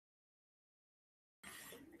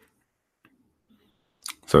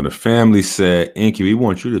So the family said, Inky, we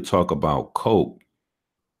want you to talk about coke.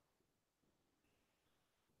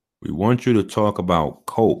 We want you to talk about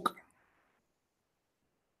coke.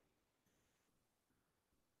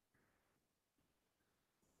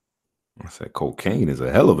 I said, cocaine is a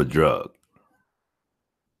hell of a drug.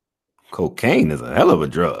 Cocaine is a hell of a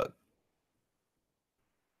drug.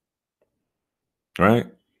 Right?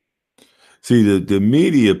 See, the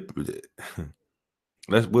media,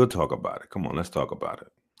 we'll talk about it. Come on, let's talk about it.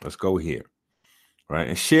 Let's go here. Right?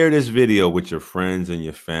 And share this video with your friends and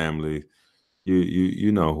your family.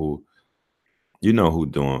 You know who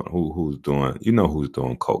who's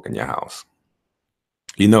doing coke in your house.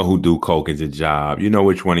 You know who do coke at your job. You know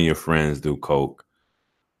which one of your friends do coke.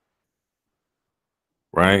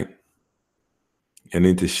 Right? You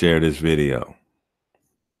need to share this video.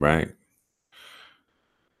 Right?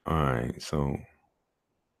 All right. So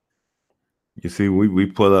you see, we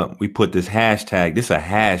put this hashtag. This is a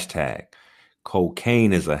hashtag.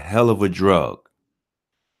 Cocaine is a hell of a drug.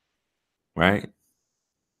 Right?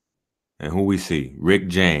 And who we see? Rick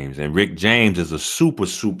James. And Rick James is a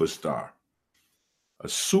superstar. A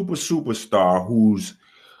superstar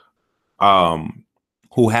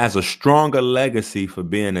who has a stronger legacy for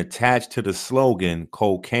being attached to the slogan,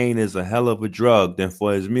 cocaine is a hell of a drug, than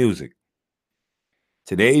for his music.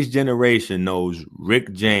 Today's generation knows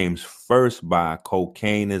Rick James first by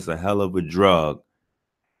cocaine is a hell of a drug,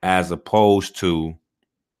 as opposed to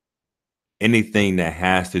anything that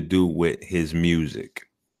has to do with his music.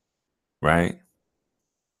 Right?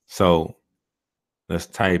 So let's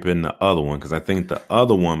type in the other one, because I think the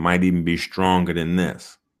other one might even be stronger than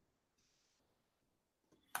this.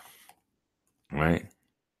 Right?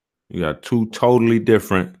 You got two totally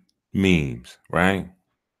different memes, right?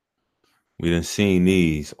 We done seen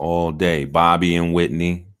these all day. Bobby and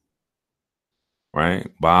Whitney, right?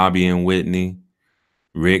 Bobby and Whitney,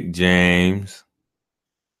 Rick James,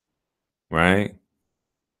 right?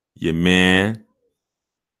 Your man,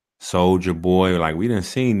 Soulja Boy. Like, we done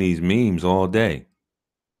seen these memes all day.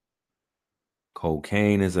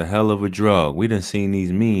 Cocaine is a hell of a drug. We done seen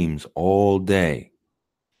these memes all day.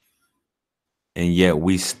 And yet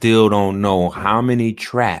we still don't know how many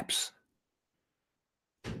traps,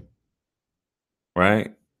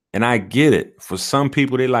 right? And I get it. For some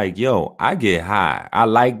people, they like, yo, I get high. I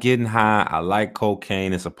like getting high. I like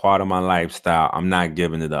cocaine. It's a part of my lifestyle. I'm not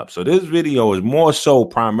giving it up. So this video is more so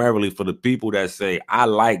primarily for the people that say, I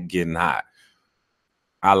like getting high.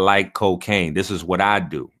 I like cocaine. This is what I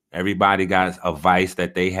do. Everybody got a vice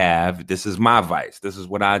that they have. This is my vice. This is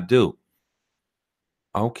what I do.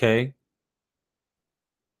 Okay.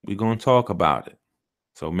 We're going to talk about it.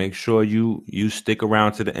 So make sure you stick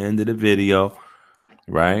around to the end of the video,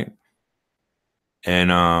 right?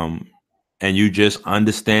 And you just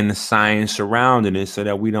understand the science surrounding it so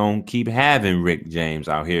that we don't keep having Rick James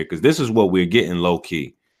out here, because this is what we're getting low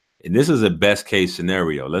key. And this is a best case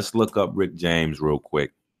scenario. Let's look up Rick James real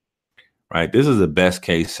quick. Right? This is a best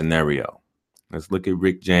case scenario. Let's look at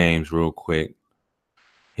Rick James real quick.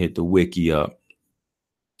 Hit the wiki up.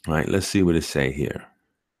 All right, let's see what it say here.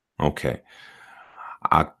 Okay.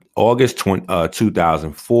 August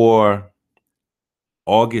 2004.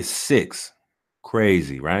 August 6th.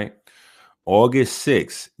 Crazy, right? August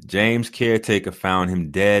 6th, James' caretaker found him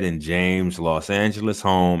dead in James' Los Angeles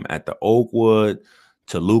home at the Oakwood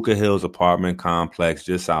Toluca Hills apartment complex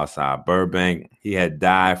just outside Burbank. He had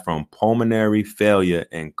died from pulmonary failure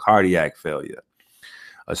and cardiac failure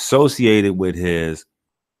associated with his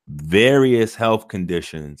various health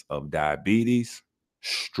conditions of diabetes,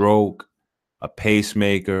 stroke, a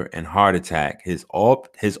pacemaker, and heart attack. His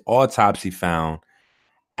autopsy found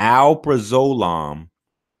alprazolam,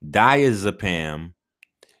 diazepam,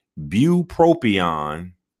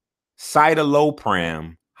 bupropion,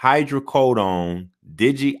 citalopram, hydrocodone,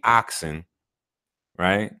 digioxin,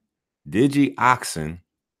 right? Digioxin,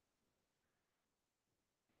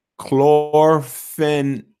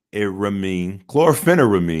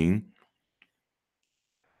 chlorpheniramine,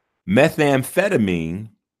 methamphetamine,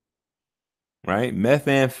 right?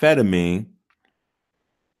 Methamphetamine,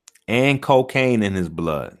 and cocaine in his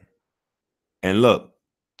blood. And look,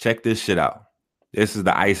 check this shit out. This is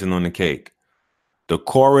the icing on the cake. The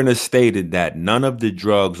coroner stated that none of the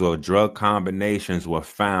drugs or drug combinations were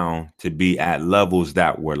found to be at levels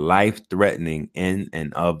that were life-threatening in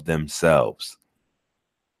and of themselves.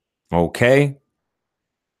 Okay?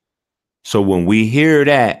 So when we hear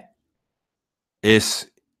that, it's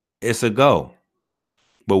a go.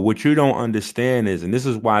 But what you don't understand is, and this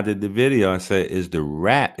is why I did the video, I said, is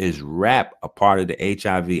rap a part of the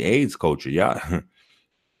HIV AIDS culture? Y'all,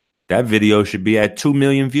 that video should be at 2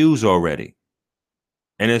 million views already.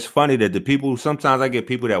 And it's funny that the people, sometimes I get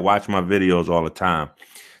people that watch my videos all the time.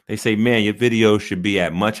 They say, man, your videos should be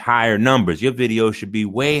at much higher numbers. Your videos should be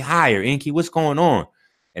way higher. Inky, what's going on?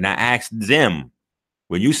 And I asked them,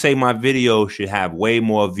 when you say my video should have way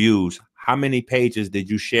more views, how many pages did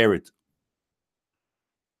you share it?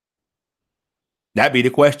 That'd be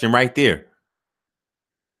the question right there.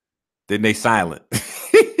 Then they silent.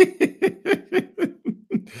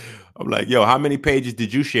 I'm like, yo, how many pages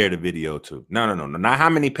did you share the video to? No. Not how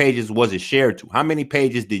many pages was it shared to? How many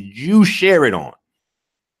pages did you share it on?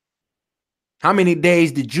 How many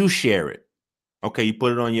days did you share it? Okay, you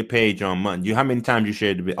put it on your page on Monday. How many times you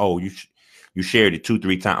shared the video? Oh, you shared it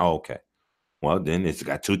 2-3 times. Oh, okay. Well, then it's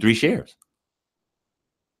got 2-3 shares.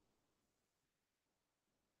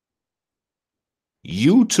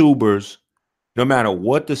 YouTubers, no matter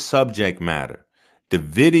what the subject matter, the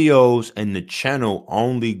videos and the channel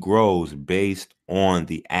only grows based on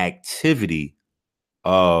the activity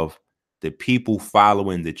of the people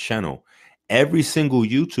following the channel. Every single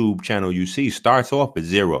YouTube channel you see starts off at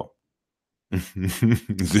 0.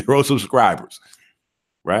 0 subscribers,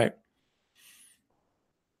 right?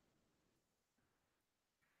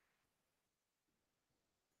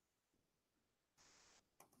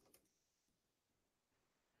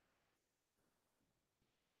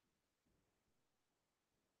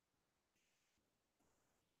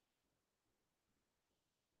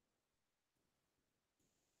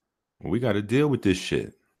 We got to deal with this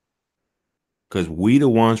shit because we the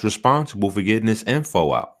ones responsible for getting this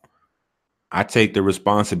info out. I take the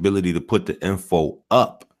responsibility to put the info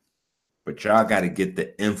up, but y'all got to get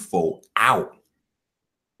the info out,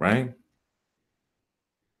 right?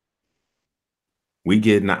 We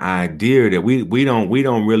getting the idea that we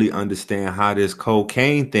don't really understand how this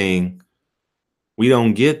cocaine thing, we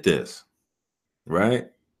don't get this, right?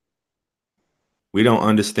 We don't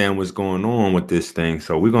understand what's going on with this thing.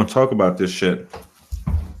 So we're going to talk about this shit.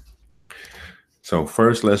 So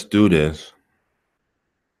first, let's do this.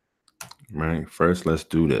 Right? First, let's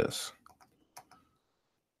do this.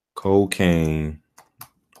 Cocaine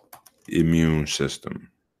immune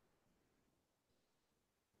system.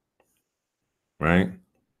 Right?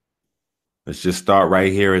 Let's just start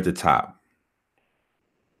right here at the top.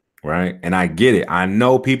 Right? And I get it. I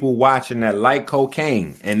know people watching that like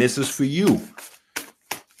cocaine, and this is for you.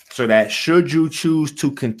 So that should you choose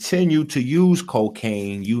to continue to use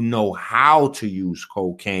cocaine, you know how to use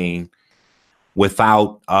cocaine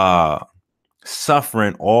without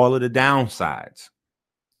suffering all of the downsides.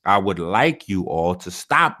 I would like you all to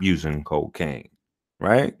stop using cocaine,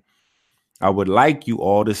 right? I would like you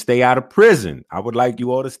all to stay out of prison. I would like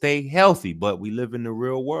you all to stay healthy, but we live in the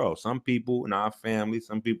real world. Some people in our family,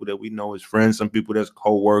 some people that we know as friends, some people that's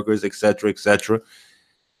co-workers, etc.,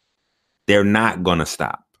 they're not going to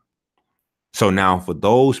stop. So now for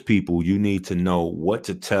those people, you need to know what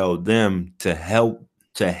to tell them to help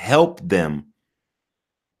them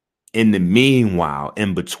in the meanwhile,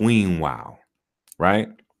 in between while, right?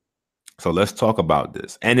 So let's talk about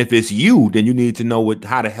this. And if it's you, then you need to know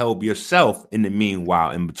how to help yourself in the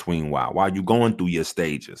meanwhile, in between while you're going through your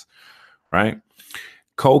stages, right?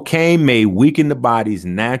 Cocaine may weaken the body's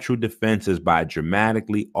natural defenses by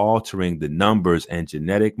dramatically altering the numbers and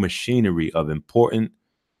genetic machinery of important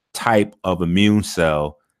type of immune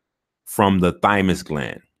cell from the thymus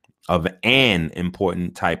gland, according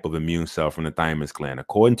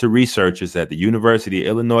to researchers at the University of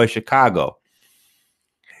Illinois, Chicago,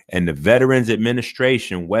 and the Veterans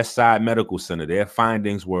Administration Westside Medical Center. Their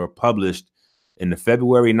findings were published in the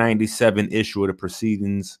February 1997 issue of the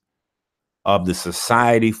Proceedings of the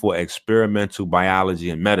Society for Experimental Biology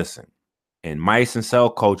and Medicine. In mice and cell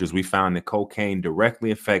cultures, we found that cocaine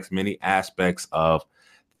directly affects many aspects of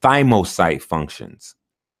thymocyte functions.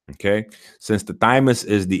 Okay, since the thymus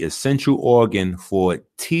is the essential organ for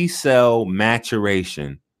T cell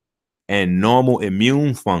maturation and normal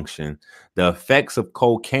immune function, the effects of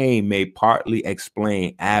cocaine may partly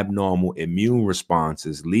explain abnormal immune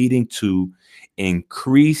responses, leading to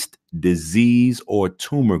increased disease or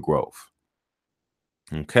tumor growth.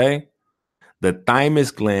 Okay, the thymus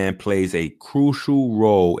gland plays a crucial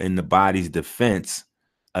role in the body's defense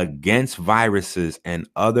against viruses and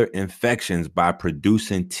other infections by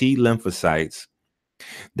producing T lymphocytes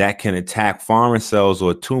that can attack foreign cells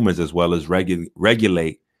or tumors, as well as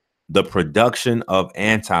regulate the production of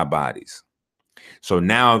antibodies. So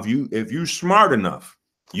now if you're smart enough,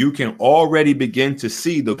 you can already begin to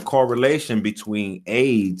see the correlation between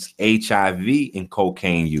AIDS, HIV, and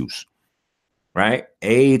cocaine use, right?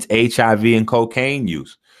 AIDS, HIV, and cocaine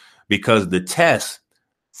use, because the tests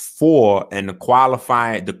for and the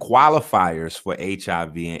qualifiers for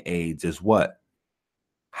HIV and AIDS is what?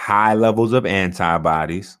 high levels of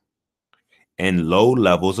antibodies, and low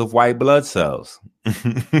levels of white blood cells.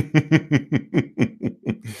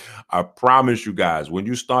 I promise you guys, when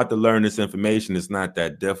you start to learn this information, it's not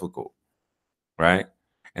that difficult, right?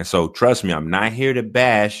 And so trust me, I'm not here to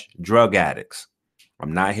bash drug addicts.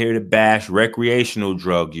 I'm not here to bash recreational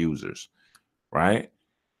drug users, right?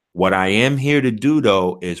 What I am here to do,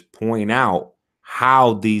 though, is point out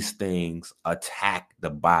how these things attack the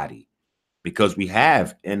body. Because we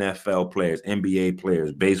have NFL players, NBA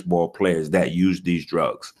players, baseball players that use these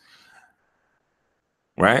drugs,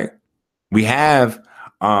 right? We have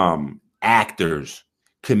actors,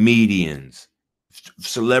 comedians,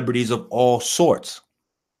 celebrities of all sorts,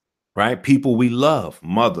 right? People we love,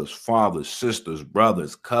 mothers, fathers, sisters,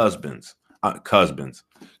 brothers, cousins, husbands,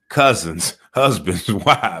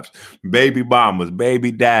 wives, baby mamas,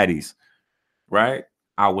 baby daddies, right?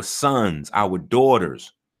 Our sons, our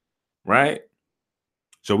daughters, right?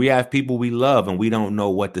 So we have people we love and we don't know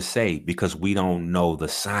what to say because we don't know the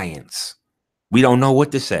science. We don't know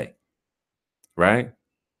what to say, right?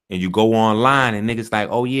 And you go online and niggas like,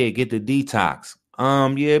 oh yeah, get the detox.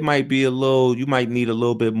 Yeah, it might be you might need a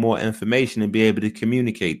little bit more information and be able to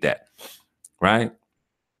communicate that, right?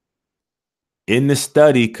 In the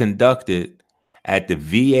study conducted at the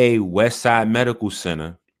VA Westside Medical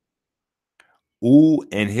Center, Wu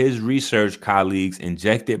and his research colleagues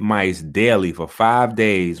injected mice daily for 5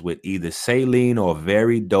 days with either saline or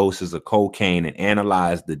varied doses of cocaine and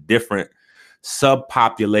analyzed the different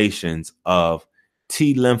subpopulations of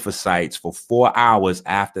T lymphocytes for 4 hours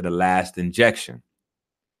after the last injection.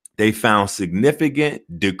 They found significant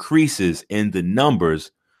decreases in the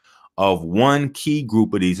numbers of one key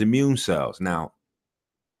group of these immune cells. Now,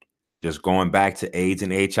 just going back to AIDS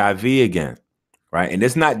and HIV again. Right. And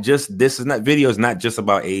it's not just video is not just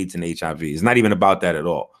about AIDS and HIV. It's not even about that at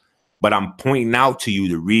all. But I'm pointing out to you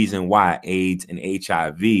the reason why AIDS and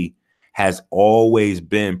HIV has always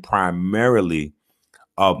been primarily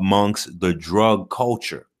amongst the drug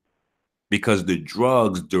culture, because the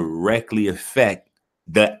drugs directly affect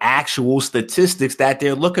the actual statistics that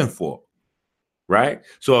they're looking for. Right.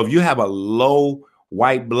 So if you have a low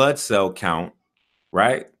white blood cell count,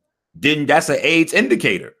 right, then that's an AIDS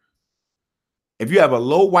indicator. If you have a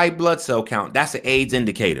low white blood cell count, that's an AIDS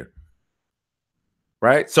indicator,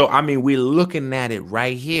 right? So, I mean, we're looking at it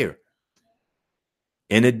right here.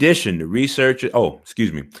 In addition,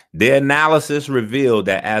 the analysis revealed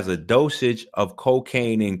that as a dosage of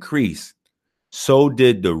cocaine increased, so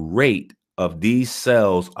did the rate of these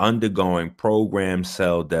cells undergoing programmed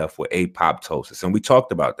cell death with apoptosis. And we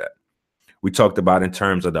talked about that. We talked about in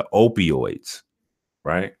terms of the opioids,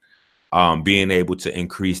 right? Being able to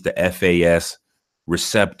increase the FAS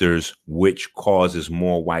receptors, which causes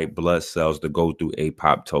more white blood cells to go through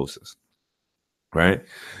apoptosis, right?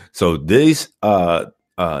 So these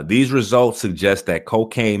results suggest that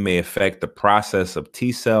cocaine may affect the process of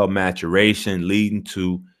T cell maturation, leading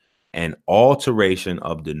to an alteration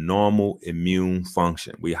of the normal immune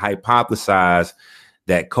function. We hypothesize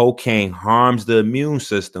that cocaine harms the immune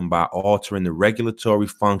system by altering the regulatory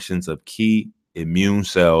functions of key immune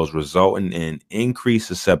cells, resulting in increased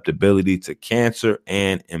susceptibility to cancer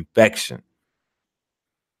and infection.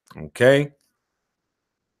 Okay.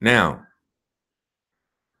 Now,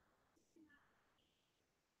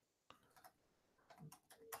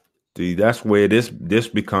 see, that's where this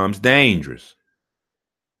becomes dangerous.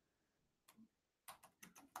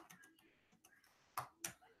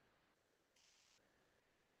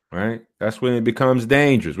 Right? That's when it becomes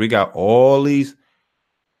dangerous. We got all these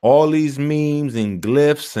memes and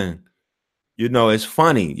glyphs, and it's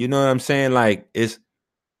funny. You know what I'm saying? Like,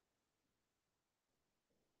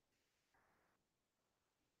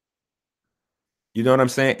 you know what I'm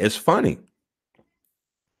saying? It's funny.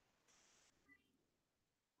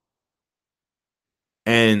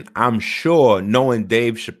 And I'm sure, knowing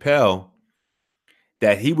Dave Chappelle,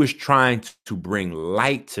 that he was trying to bring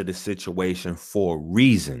light to the situation for a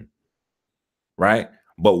reason, right?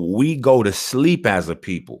 But we go to sleep as a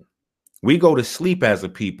people. We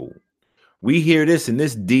hear this and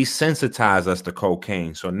this desensitizes us to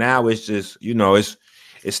cocaine. So now it's just,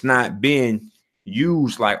 it's not being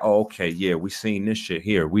used like, oh, okay, yeah, we seen this shit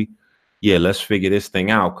here. Let's figure this thing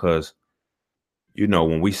out, because,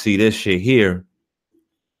 when we see this shit here,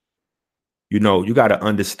 you got to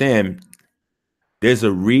understand there's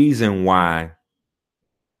a reason why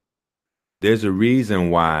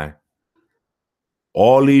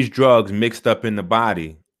all these drugs mixed up in the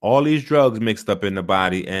body,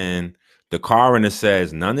 and the coroner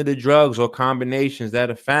says none of the drugs or combinations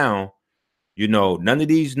that are found, none of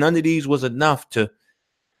these was enough to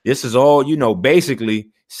This is all, basically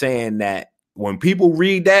saying that when people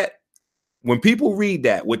read that, what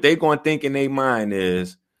they're going to think in their mind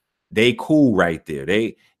is they cool right there.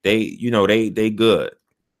 They good.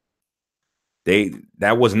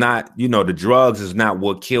 That was not, the drugs is not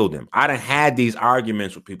what killed him. I done had these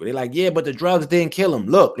arguments with people. They're like, yeah, but the drugs didn't kill him.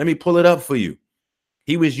 Look, let me pull it up for you.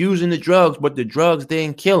 He was using the drugs, but the drugs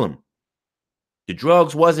didn't kill him. The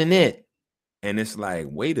drugs wasn't it. And it's like,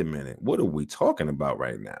 wait a minute, what are we talking about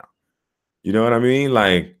right now? You know what I mean?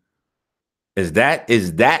 Like, is that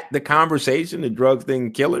the conversation? The drugs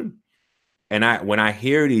didn't kill him? And when I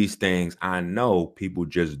hear these things, I know people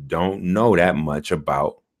just don't know that much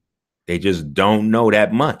about. They just don't know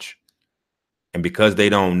that much. And because they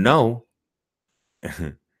don't know,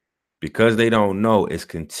 it's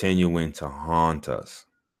continuing to haunt us,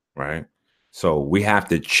 right? So we have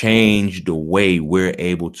to change the way we're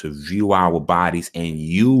able to view our bodies and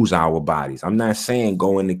use our bodies. I'm not saying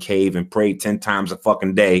go in the cave and pray 10 times a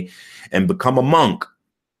fucking day and become a monk.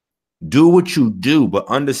 Do what you do, but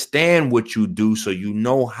understand what you do so you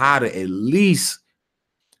know how to at least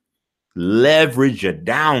leverage your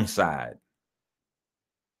downside.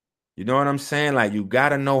 You know what I'm saying? Like, you got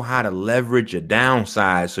to know how to leverage your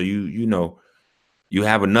downside so you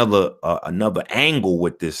have another angle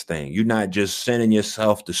with this thing. You're not just sending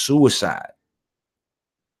yourself to suicide.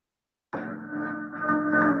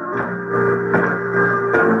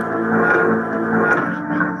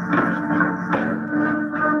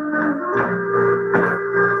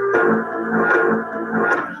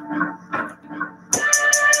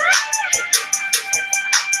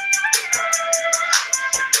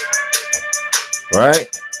 Right?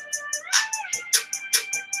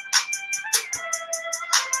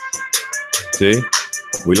 See?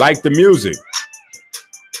 We like the music.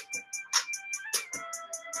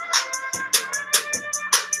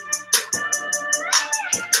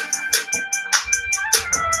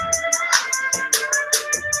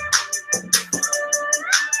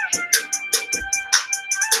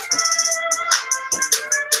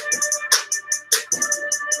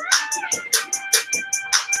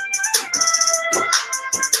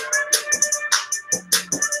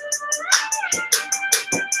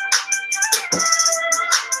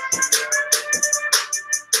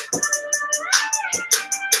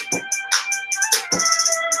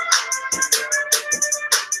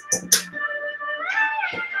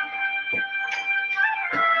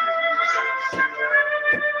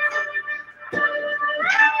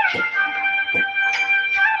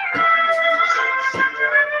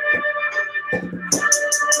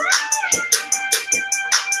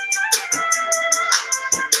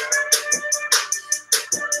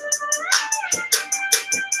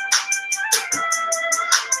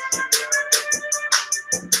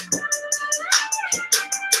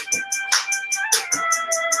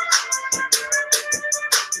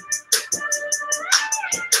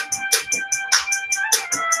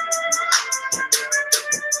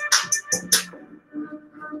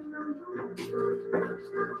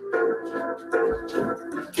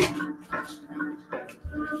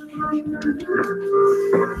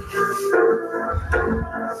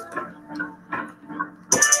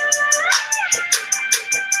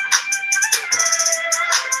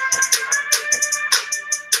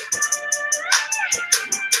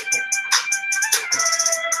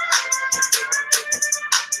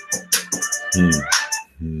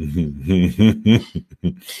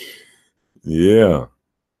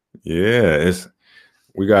 Yeah. It's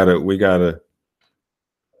we gotta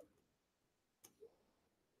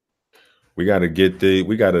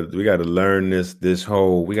learn this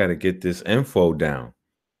whole, we gotta get this info down.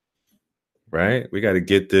 Right? We gotta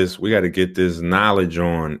get this knowledge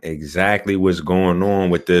on exactly what's going on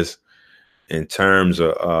with this in terms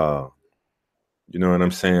of you know what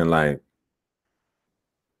I'm saying? Like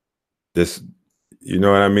this, you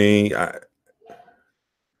know what I mean?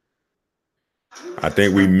 I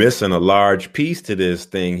think we're missing a large piece to this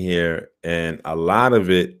thing here. And a lot of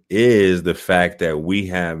it is the fact that we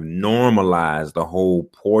have normalized the whole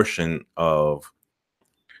portion of,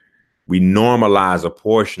 we normalize a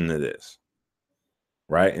portion of this,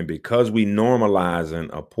 right? And because we normalizing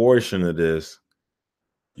a portion of this,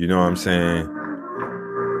 you know what I'm saying?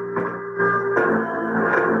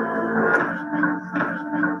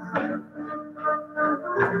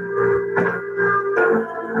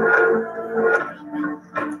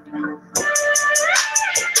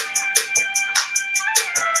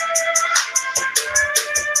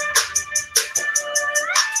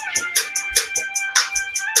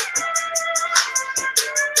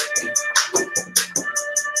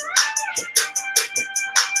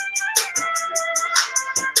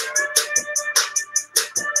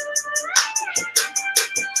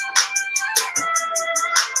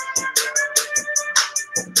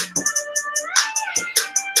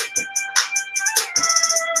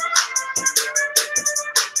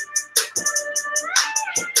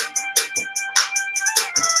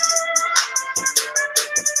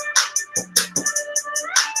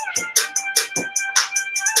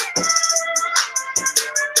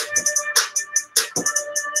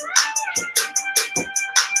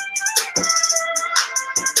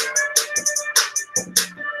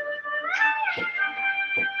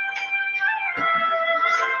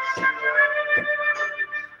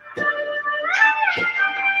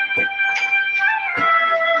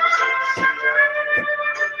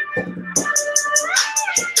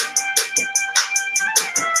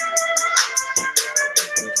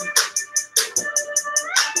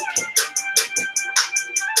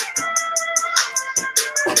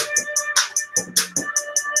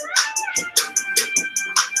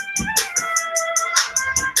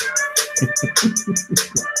 Yeah,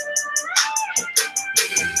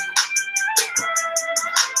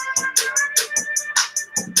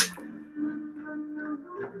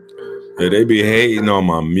 they be hating on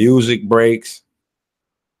my music breaks.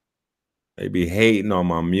 They be hating on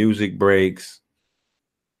my music breaks.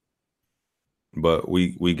 But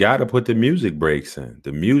we got to put the music breaks in.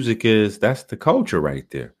 The music that's the culture right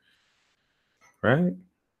there. Right?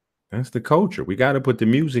 That's the culture. We got to put the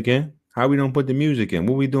music in. How we don't put the music in?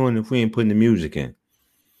 What we doing if we ain't putting the music in?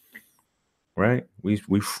 Right? We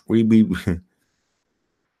be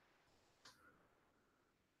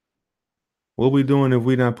what we doing if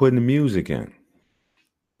we not putting the music in?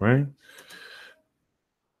 Right?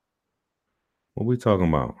 What we talking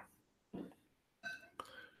about?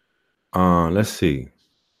 Let's see.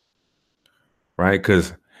 Right?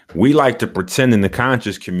 Because we like to pretend in the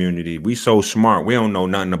conscious community we so smart. We don't know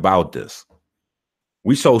nothing about this.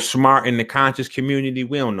 We so smart in the conscious community.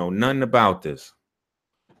 We don't know nothing about this.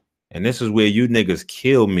 And this is where you niggas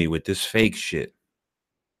kill me with this fake shit.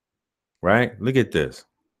 Right? Look at this.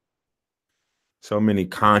 So many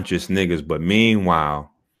conscious niggas. But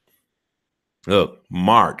meanwhile, look,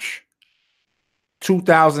 March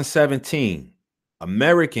 2017,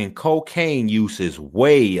 American cocaine use is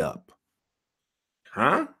way up.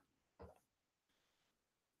 Huh?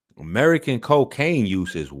 American cocaine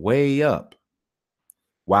use is way up.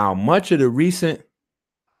 While much of the recent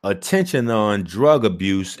attention on drug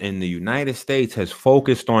abuse in the United States has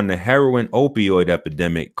focused on the heroin opioid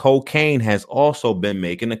epidemic, cocaine has also been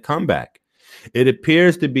making a comeback. It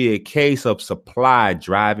appears to be a case of supply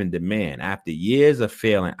driving demand. After years of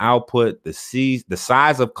failing output, the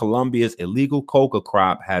size of Colombia's illegal coca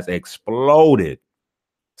crop has exploded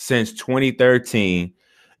since 2013,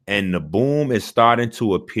 and the boom is starting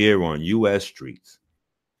to appear on U.S. streets.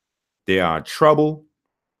 There are troubling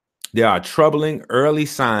early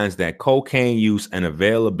signs that cocaine use and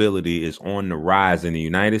availability is on the rise in the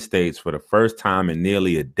United States for the first time in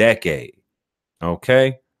nearly a decade.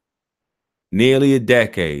 Okay? Nearly a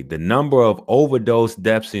decade. The number of overdose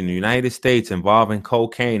deaths in the United States involving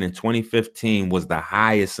cocaine in 2015 was the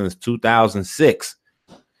highest since 2006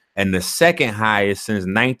 and the second highest since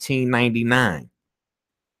 1999.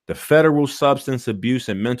 The Federal Substance Abuse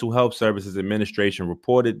and Mental Health Services Administration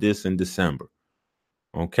reported this in December.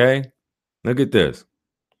 Okay? Look at this.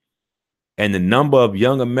 And the number of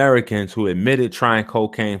young Americans who admitted trying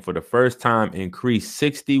cocaine for the first time increased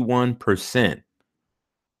 61%.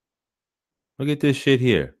 Look at this shit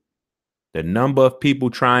here. The number of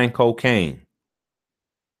people trying cocaine.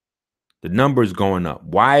 The number is going up.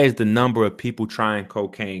 Why is the number of people trying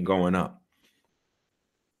cocaine going up?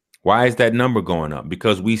 Why is that number going up?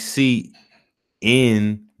 Because we see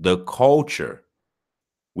in the culture,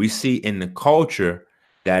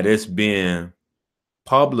 that it's being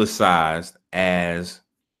publicized as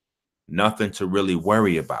nothing to really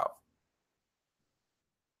worry about.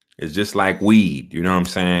 It's just like weed. You know what I'm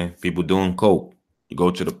saying? People doing coke. You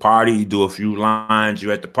go to the party, you do a few lines,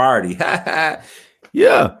 you're at the party.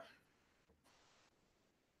 Yeah.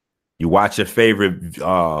 You watch your favorite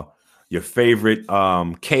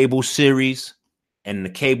cable series, and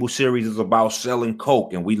the cable series is about selling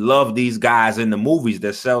coke, and we love these guys in the movies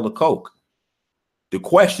that sell the coke. The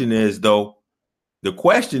question is, if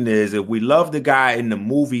we love the guy in the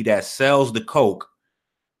movie that sells the coke,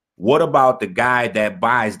 what about the guy that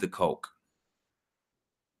buys the coke?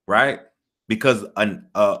 Right? Because an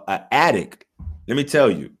addict, let me tell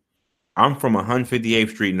you, I'm from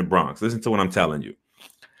 158th Street in the Bronx. Listen to what I'm telling you.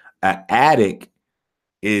 An addict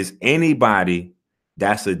is anybody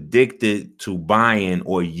that's addicted to buying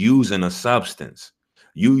or using a substance.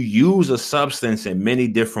 You use a substance in many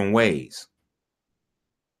different ways.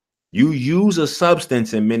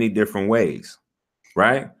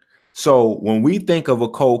 Right? So when we think of a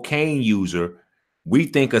cocaine user, we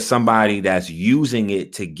think of somebody that's using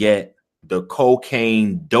it to get the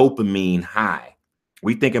cocaine dopamine high.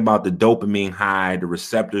 We think about the dopamine high, the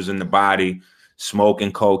receptors in the body,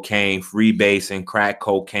 smoking cocaine, freebasing, crack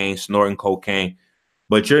cocaine, snorting cocaine.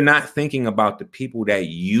 But you're not thinking about the people that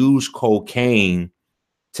use cocaine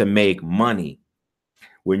to make money.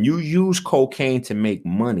 When you use cocaine to make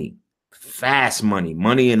money, fast money,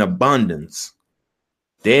 money in abundance,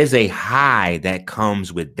 there's a high that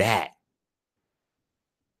comes with that.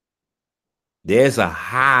 There's a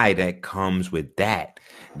high that comes with that.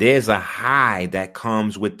 There's a high that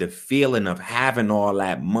comes with the feeling of having all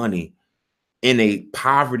that money in a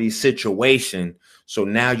poverty situation. So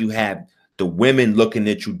now you have the women looking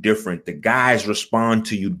at you different. The guys respond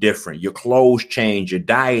to you different. Your clothes change, your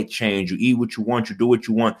diet change. You eat what you want, you do what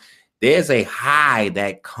you want. There's a high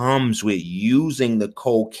that comes with using the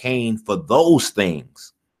cocaine for those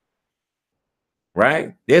things,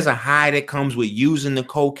 right? There's a high that comes with using the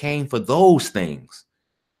cocaine for those things.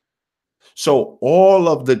 So all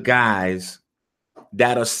of the guys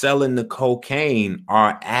that are selling the cocaine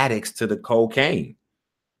are addicts to the cocaine.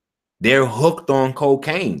 They're hooked on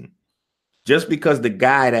cocaine. Just because the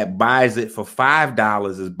guy that buys it for $5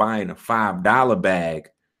 is buying a $5 bag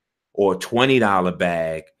or a $20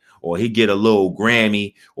 bag, or he get a little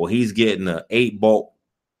Grammy, or he's getting an 8-bolt,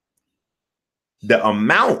 the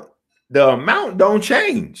amount don't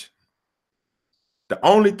change. The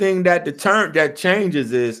only thing that that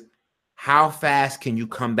changes is how fast can you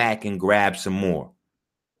come back and grab some more?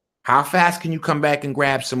 How fast can you come back and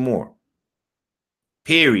grab some more?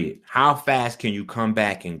 Period. How fast can you come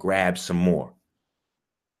back and grab some more?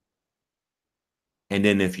 And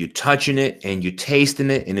then if you're touching it and you're tasting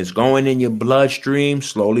it and it's going in your bloodstream,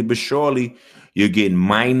 slowly but surely, you're getting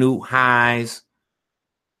minute highs,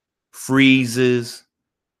 freezes,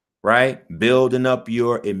 right? Building up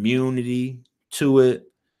your immunity to it.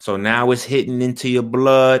 So now it's hitting into your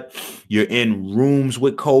blood. You're in rooms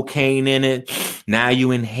with cocaine in it. Now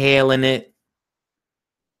you inhaling it,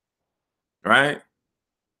 right?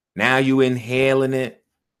 Now you inhaling it.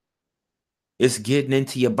 It's getting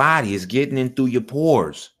into your body. It's getting in through your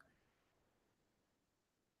pores.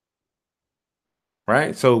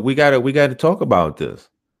 Right? So we gotta talk about this.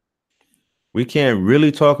 We can't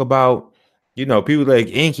really talk about, people like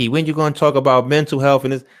Inky, when you gonna talk about mental health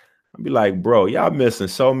and this? I'll be like, bro, y'all missing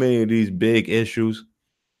so many of these big issues.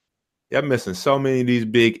 Y'all missing so many of these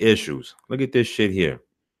big issues. Look at this shit here.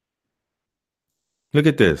 Look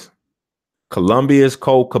at this. Colombia's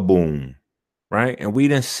cold kaboom. Right? And we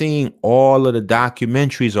done seen all of the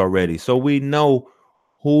documentaries already. So we know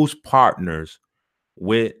who's partners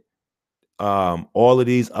with all of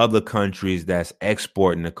these other countries that's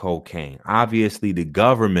exporting the cocaine. Obviously, the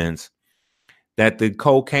governments that the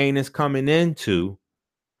cocaine is coming into,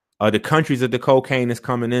 the countries that the cocaine is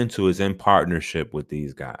coming into, is in partnership with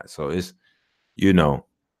these guys. So it's,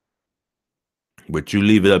 but you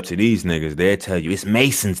leave it up to these niggas, they'll tell you it's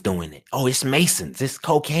Masons doing it. Oh, it's Masons. It's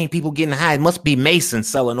cocaine people getting high. It must be Masons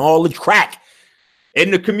selling all the crack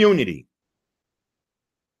in the community.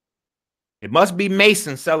 It must be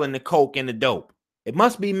Masons selling the coke and the dope. It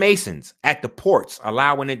must be Masons at the ports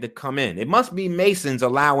allowing it to come in. It must be Masons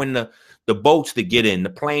allowing the boats to get in, the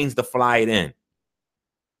planes to fly it in.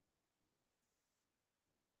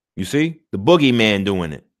 You see? The boogeyman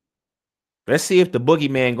doing it. Let's see if the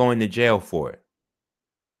boogeyman going to jail for it.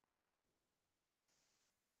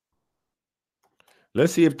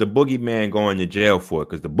 Let's see if the boogeyman going to jail for it,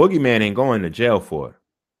 because the boogeyman ain't going to jail for it.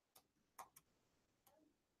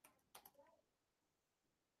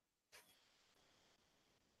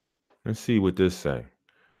 Let's see what this say.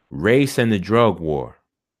 Race and the drug war.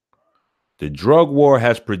 The drug war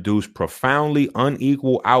has produced profoundly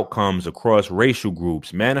unequal outcomes across racial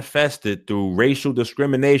groups, manifested through racial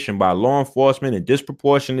discrimination by law enforcement and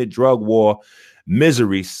disproportionate drug war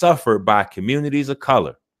misery suffered by communities of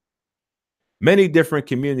color. Many different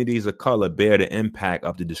communities of color bear the impact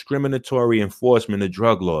of the discriminatory enforcement of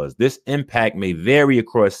drug laws. This impact may vary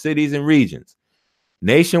across cities and regions.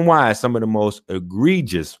 Nationwide, some of the most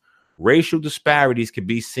egregious racial disparities can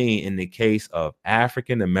be seen in the case of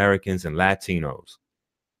African Americans and Latinos.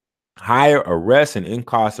 Higher arrest and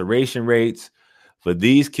incarceration rates for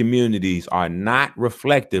these communities are not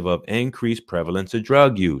reflective of increased prevalence of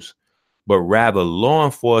drug use, but rather law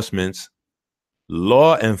enforcement's,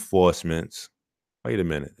 wait a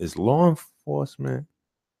minute, is law enforcement,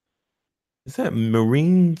 is that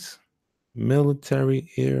Marines, military,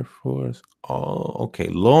 Air Force? Oh, okay.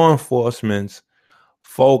 Law enforcement's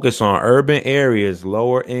focus on urban areas,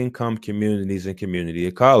 lower income communities, and community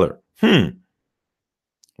of color.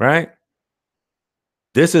 Right?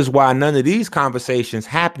 This is why none of these conversations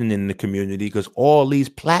happen in the community, because all these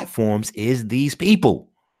platforms is these people.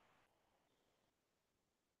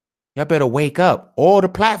 Y'all better wake up. All the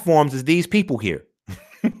platforms is these people here.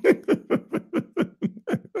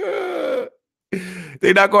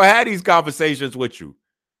 They're not going to have these conversations with you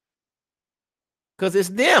because it's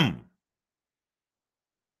them.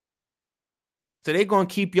 So they're going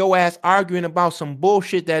to keep your ass arguing about some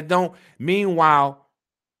bullshit that don't. Meanwhile,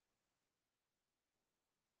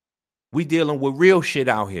 we dealing with real shit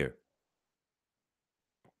out here.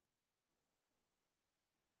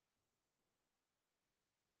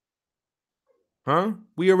 Huh?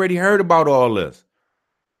 We already heard about all this.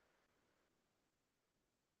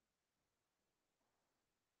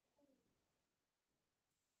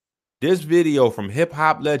 This video from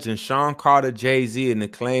hip-hop legend Sean Carter, Jay-Z, and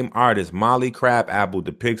acclaimed artist Molly Crabapple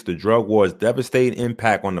depicts the drug war's devastating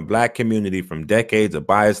impact on the black community from decades of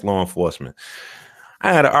biased law enforcement.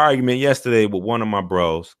 I had an argument yesterday with one of my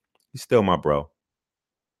bros. He's still my bro.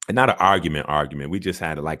 And not an argument. We just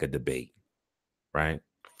had like a debate, right?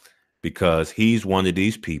 Because he's one of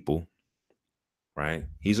these people, right?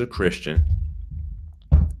 He's a Christian.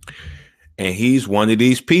 And he's one of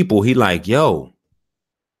these people. He like, yo,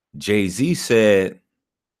 Jay-Z said,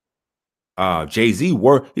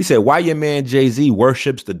 he said, why your man Jay-Z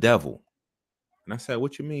worships the devil? And I said,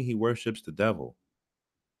 what you mean he worships the devil?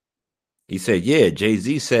 He said, yeah,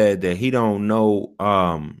 Jay-Z said that he don't know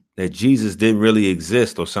that Jesus didn't really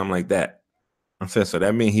exist or something like that. I said, so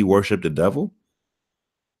that means he worshiped the devil?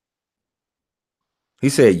 He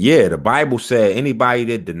said, yeah, the Bible said anybody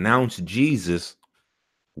that denounced Jesus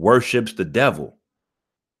worships the devil.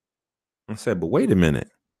 I said, but wait a minute.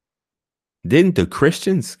 Didn't the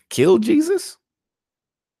Christians kill Jesus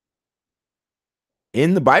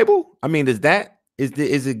in the Bible? I mean, is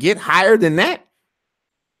it get higher than that?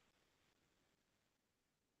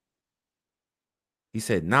 He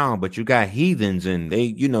said, no, but you got heathens and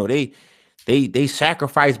they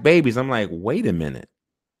sacrifice babies. I'm like, wait a minute.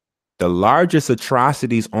 The largest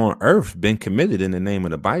atrocities on earth been committed in the name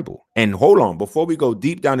of the Bible. And hold on, before we go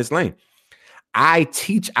deep down this lane, I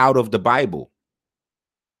teach out of the Bible.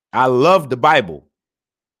 I love the Bible,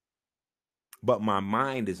 but my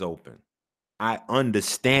mind is open. I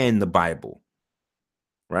understand the Bible,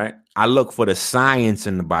 right? I look for the science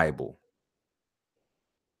in the Bible.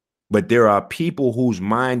 But there are people whose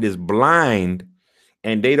mind is blind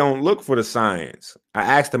and they don't look for the science. I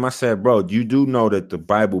asked him, I said, bro, you do know that the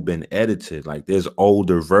Bible been edited. Like there's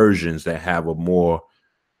older versions that have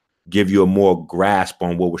give you a more grasp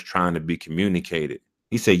on what was trying to be communicated.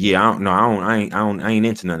 He said, yeah, I ain't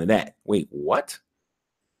into none of that. Wait, what?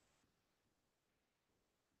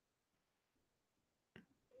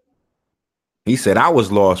 He said, I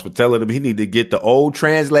was lost for telling him he needed to get the old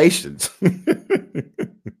translations.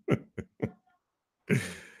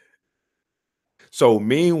 So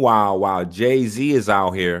meanwhile, while Jay-Z is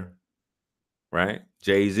out here, right?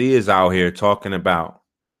 Jay-Z is out here talking about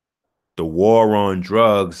the war on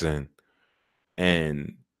drugs and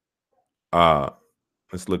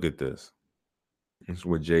let's look at this. This is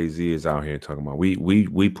what Jay-Z is out here talking about.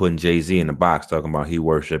 We putting Jay-Z in the box talking about he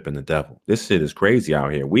worshiping the devil. This shit is crazy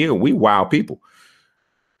out here. We wild people.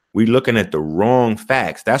 We looking at the wrong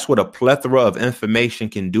facts. That's what a plethora of information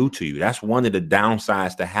can do to you. That's one of the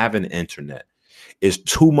downsides to having the internet. Is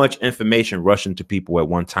too much information rushing to people at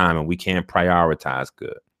one time and we can't prioritize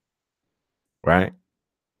good. Right?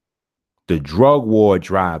 The drug war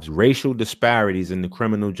drives racial disparities in the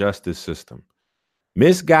criminal justice system.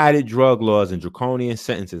 Misguided drug laws and draconian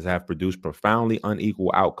sentences have produced profoundly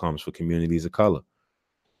unequal outcomes for communities of color.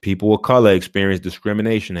 People of color experience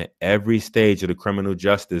discrimination at every stage of the criminal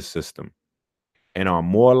justice system and are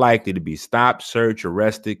more likely to be stopped, searched,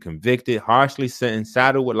 arrested, convicted, harshly sentenced,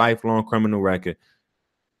 saddled with lifelong criminal record.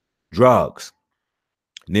 Drugs.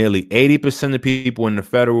 Nearly 80% of people in the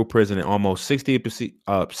federal prison and almost 60%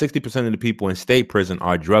 of the people in state prison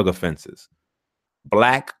are drug offenses.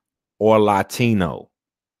 Black or Latino.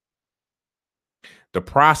 The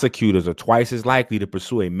prosecutors are twice as likely to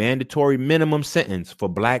pursue a mandatory minimum sentence for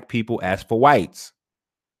black people as for whites.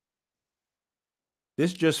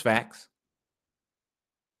 This is just facts.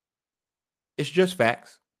 It's just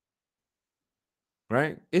facts.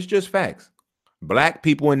 Right? It's just facts. Black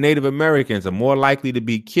people and Native Americans are more likely to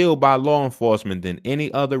be killed by law enforcement than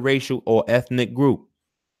any other racial or ethnic group.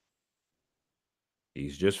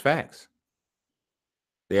 These just facts.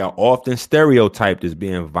 They are often stereotyped as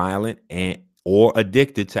being violent or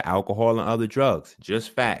addicted to alcohol and other drugs.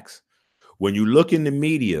 Just facts. When you look in the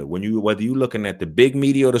media, whether you're looking at the big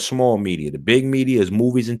media or the small media, the big media is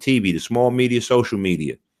movies and TV, the small media, social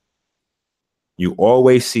media. You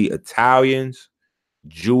always see Italians,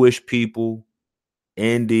 Jewish people,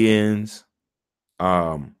 Indians,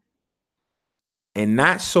 and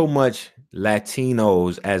not so much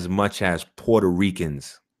Latinos as much as Puerto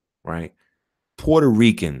Ricans, right? Puerto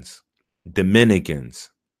Ricans, Dominicans,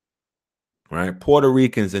 right? Puerto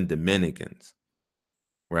Ricans and Dominicans,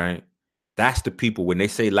 right? That's the people. When they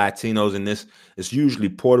say Latinos in this, it's usually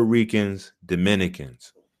Puerto Ricans,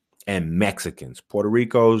 Dominicans, and Mexicans. Puerto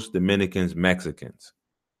Ricos, Dominicans, Mexicans,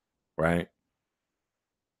 right?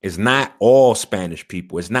 It's not all Spanish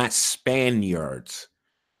people. It's not Spaniards.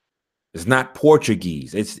 It's not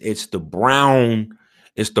Portuguese. It's the brown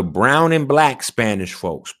and black Spanish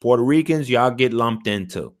folks. Puerto Ricans, y'all get lumped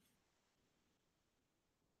into.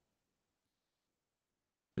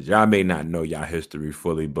 Y'all may not know y'all history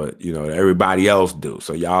fully, but you know, everybody else do.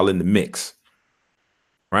 So y'all in the mix,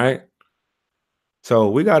 right? So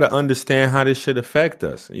we got to understand how this should affect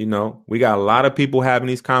us. You know, we got a lot of people having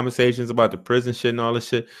these conversations about the prison shit and all this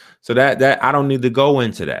shit. So that I don't need to go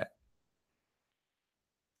into that.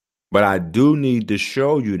 But I do need to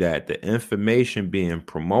show you that the information being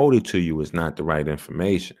promoted to you is not the right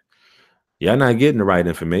information. You're not getting the right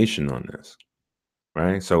information on this,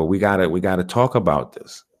 right? So we gotta talk about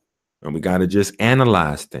this, and we gotta just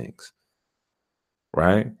analyze things,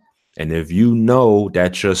 right? And if you know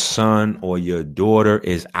that your son or your daughter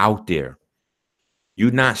is out there,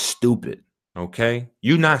 you're not stupid, okay?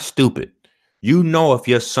 You're not stupid. You know if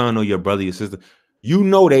your son or your brother, your sister, you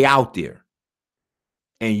know they out there.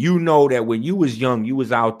 And you know that when you was young, you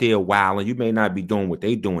was out there wild, and you may not be doing what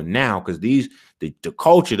they doing now because the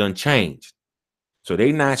culture done changed. So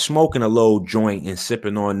they not smoking a little joint and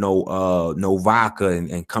sipping on no vodka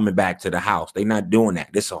and coming back to the house. They not doing that.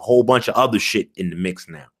 There's a whole bunch of other shit in the mix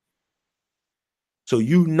now. So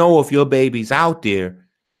you know if your baby's out there,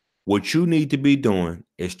 what you need to be doing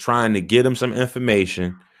is trying to get them some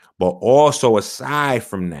information, but also aside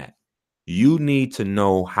from that, you need to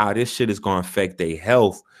know how this shit is going to affect their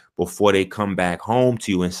health before they come back home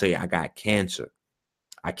to you and say, I got cancer.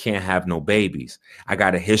 I can't have no babies. I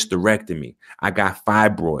got a hysterectomy. I got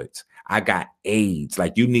fibroids. I got AIDS.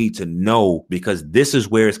 Like, you need to know, because this is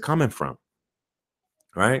where it's coming from,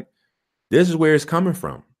 right? This is where it's coming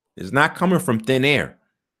from. It's not coming from thin air.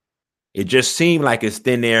 It just seemed like it's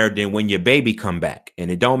thin air then when your baby come back.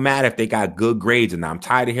 And it don't matter if they got good grades or not. I'm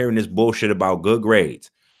tired of hearing this bullshit about good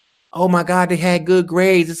grades. Oh my God, they had good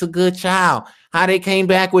grades. It's a good child. How they came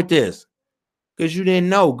back with this? Because you didn't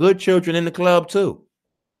know. Good children in the club too.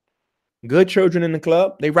 Good children in the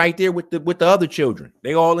club. They right there with the other children.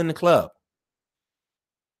 They all in the club.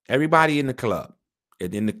 Everybody in the club.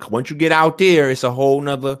 And then once you get out there, it's a whole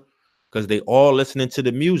nother, because they all listening to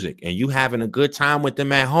the music and you having a good time with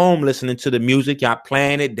them at home listening to the music. Y'all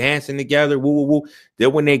playing it, dancing together, woo, woo, woo.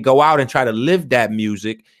 Then when they go out and try to live that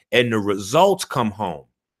music and the results come home,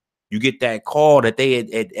 you get that call that they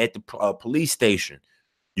at the police station.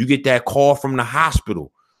 You get that call from the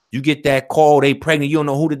hospital. You get that call they pregnant. You don't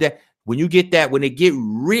know who did that. When you get that, when it get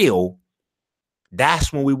real,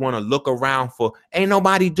 that's when we want to look around for, ain't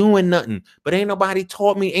nobody doing nothing, but ain't nobody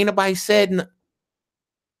taught me, ain't nobody said nothing.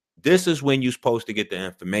 This is when you're supposed to get the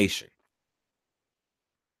information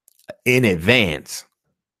in advance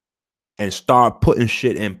and start putting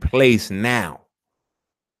shit in place now,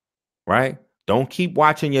 right? Don't keep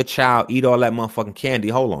watching your child eat all that motherfucking candy.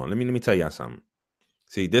 Hold on, let me tell y'all something.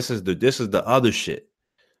 See, this is the other shit.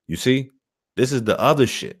 You see, this is the other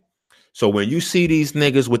shit. So when you see these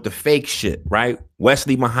niggas with the fake shit, right?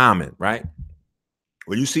 Wesley Muhammad, right?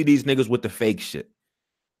 When you see these niggas with the fake shit,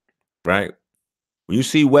 right? When you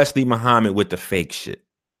see Wesley Muhammad with the fake shit,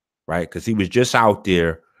 right? Because he was just out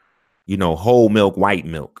there, you know, whole milk, white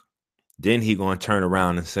milk. Then he gonna turn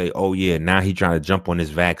around and say, oh yeah, now he trying to jump on this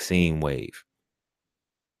vaccine wave.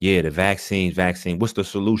 Yeah, the vaccine. What's the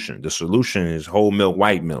solution? The solution is whole milk,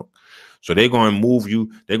 white milk. So they're going to move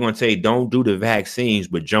you. They're going to say, don't do the vaccines,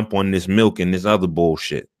 but jump on this milk and this other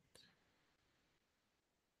bullshit.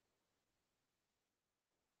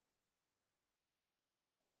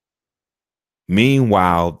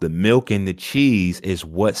 Meanwhile, the milk and the cheese is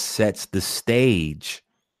what sets the stage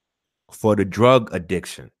for the drug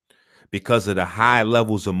addiction, because of the high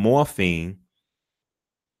levels of morphine.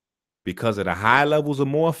 Because of the high levels of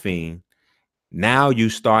morphine, now you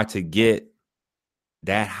start to get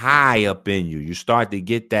that high up in you. You start to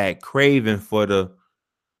get that craving for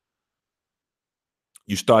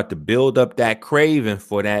you start to build up that craving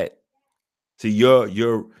for that. To your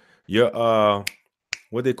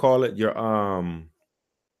what they call it? Your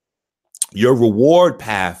reward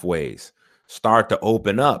pathways start to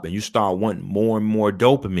open up and you start wanting more and more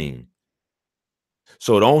dopamine.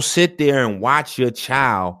 So don't sit there and watch your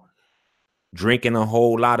child drinking a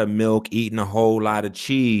whole lot of milk, eating a whole lot of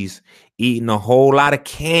cheese, eating a whole lot of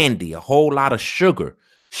candy, a whole lot of sugar.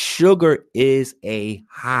 Sugar is a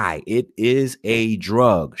high. It is a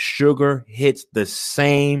drug. Sugar hits the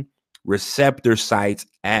same receptor sites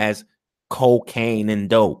as cocaine and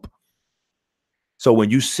dope. So when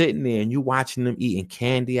you sitting there and you watching them eating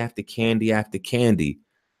candy after candy after candy,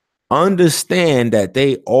 understand that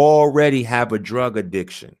they already have a drug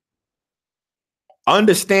addiction.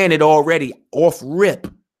 Understand it already off rip.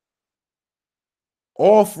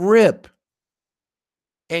 Off rip.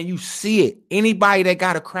 And you see it. Anybody that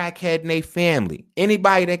got a crackhead in their family,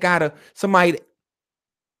 anybody that got somebody,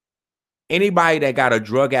 Anybody that got a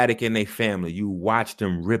drug addict in their family, you watch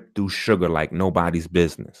them rip through sugar like nobody's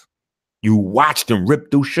business. You watch them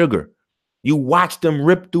rip through sugar. You watch them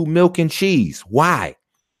rip through milk and cheese. Why?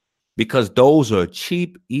 Because those are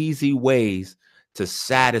cheap, easy ways to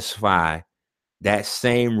satisfy that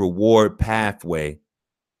same reward pathway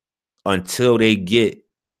until they get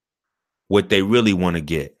what they really want to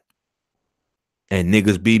get. And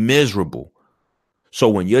niggas be miserable. So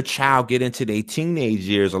when your child get into their teenage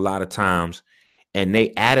years, a lot of times, and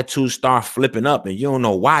they attitudes start flipping up, and you don't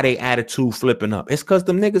know why they attitude flipping up. It's because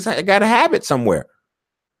them niggas got a habit somewhere.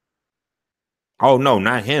 Oh no,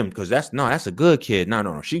 not him, because that's a good kid.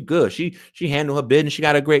 No, she good. She handled her business. She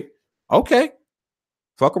got a great. Okay,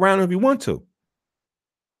 fuck around if you want to.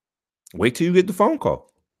 Wait till you get the phone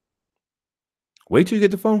call. Wait till you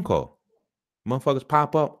get the phone call. Motherfuckers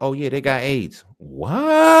pop up. Oh yeah, they got AIDS.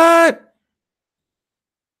 What?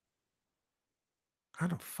 How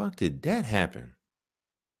the fuck did that happen?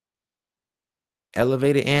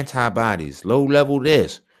 Elevated antibodies, low level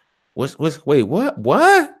this. Wait,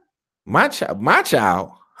 what? My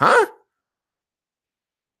child, huh?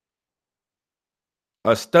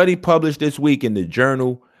 A study published this week in the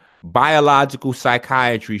journal Biological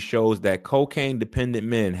Psychiatry shows that cocaine-dependent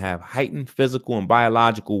men have heightened physical and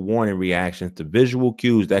biological warning reactions to visual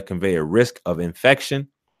cues that convey a risk of infection,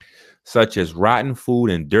 such as rotten food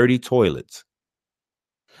and dirty toilets.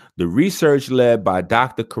 The research led by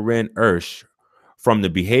Dr. Corinne Ersch from the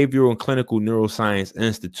Behavioral and Clinical Neuroscience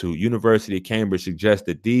Institute, University of Cambridge, suggests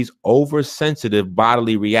that these oversensitive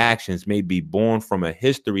bodily reactions may be born from a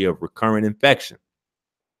history of recurrent infection.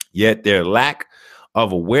 Yet their lack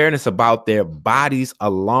of awareness about their body's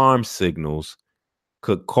alarm signals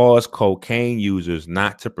could cause cocaine users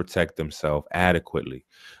not to protect themselves adequately,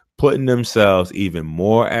 putting themselves even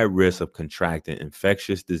more at risk of contracting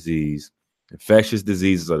infectious disease. Infectious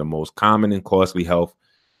diseases are the most common and costly health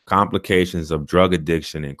complications of drug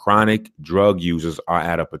addiction, and chronic drug users are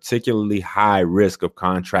at a particularly high risk of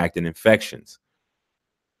contracting infections,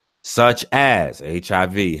 such as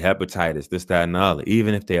HIV, hepatitis, this, that, and the other,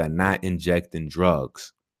 even if they are not injecting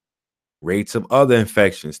drugs. Rates of other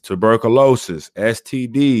infections, tuberculosis,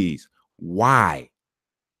 STDs. Why?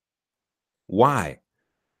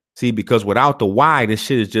 See, because without the why, this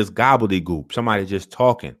shit is just gobbledygook. Somebody just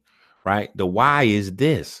talking, right? The why is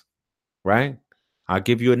this, right? I'll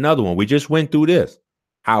give you another one. We just went through this.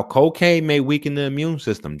 How cocaine may weaken the immune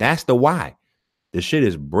system. That's the why. The shit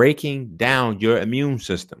is breaking down your immune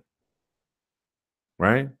system,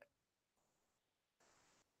 right?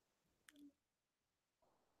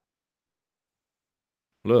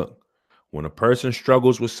 Look, when a person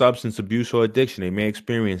struggles with substance abuse or addiction, they may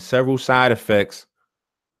experience several side effects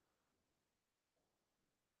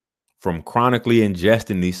from chronically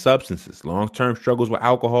ingesting these substances. Long-term struggles with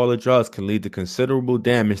alcohol or drugs can lead to considerable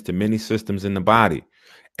damage to many systems in the body,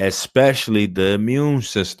 especially the immune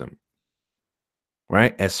system,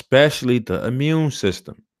 right? Especially the immune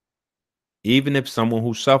system. Even if someone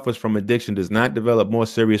who suffers from addiction does not develop more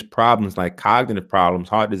serious problems like cognitive problems,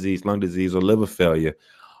 heart disease, lung disease, or liver failure,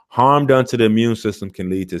 harm done to the immune system can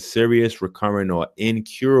lead to serious, recurrent, or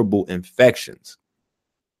incurable infections,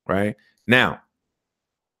 right? Now,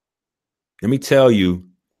 let me tell you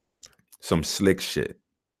some slick shit.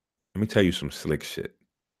 Okay? Let me tell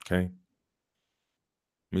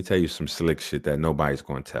you some slick shit that nobody's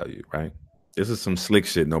going to tell you, right? This is some slick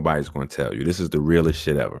shit nobody's going to tell you. This is the realest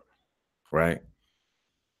shit ever, right?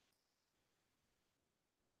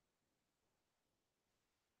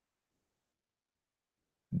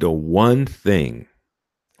 The one thing,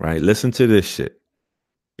 right? Listen to this shit.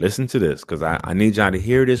 Listen to this, because I need y'all to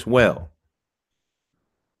hear this well.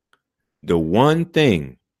 The one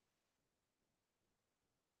thing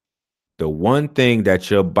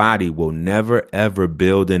that your body will never, ever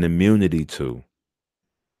build an immunity to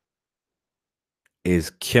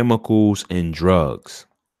is chemicals and drugs.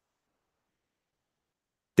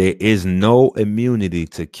 There is no immunity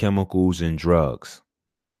to chemicals and drugs.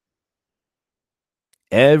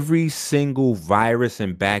 Every single virus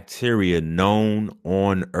and bacteria known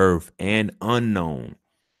on Earth and unknown,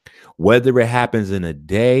 whether it happens in a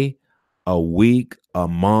day, a week, a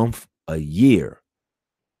month, a year,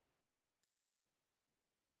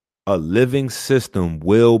 a living system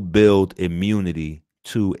will build immunity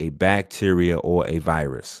to a bacteria or a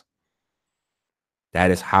virus.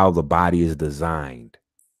 That is how the body is designed.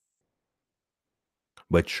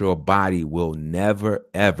 But your body will never,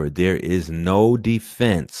 ever, there is no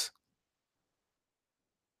defense.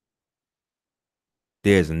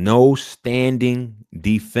 There's no standing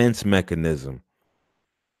defense mechanism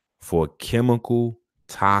for chemical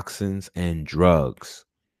toxins and drugs.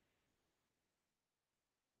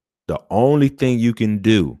 The only thing you can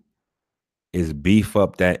do is beef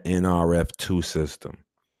up that NRF2 system,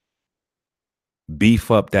 beef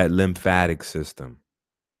up that lymphatic system,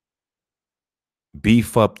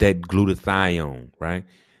 beef up that glutathione, right?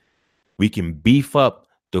 We can beef up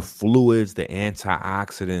the fluids, the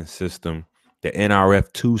antioxidant system, the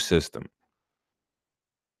NRF2 system,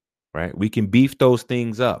 right? We can beef those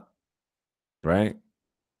things up, right?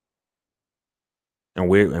 And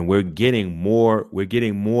we're getting more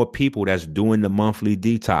people that's doing the monthly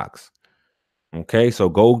detox. Okay, so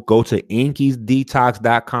go to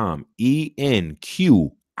EnquisDetox.com,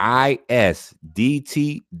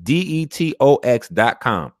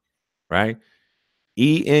 EnquisDetox.com, right?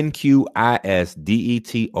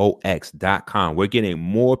 EnquisDetox.com. We're getting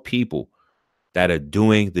more people that are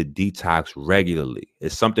doing the detox regularly.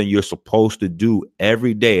 It's something you're supposed to do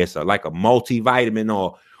every day. It's like a multivitamin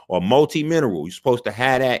or multi-mineral. You're supposed to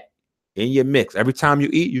have that in your mix. Every time you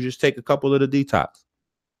eat, you just take a couple of the detox.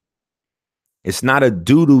 It's not a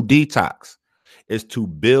doo-doo detox. It's to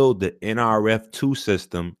build the NRF2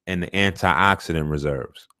 system and the antioxidant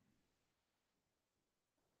reserves.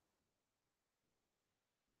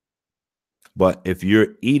 But if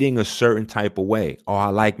you're eating a certain type of way, oh, I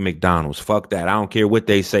like McDonald's. Fuck that. I don't care what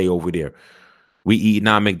they say over there. We eat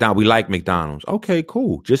not McDonald's. We like McDonald's. Okay,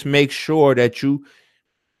 cool. Just make sure that you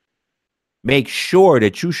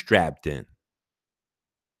strapped in.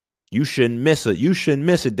 You shouldn't miss it. You shouldn't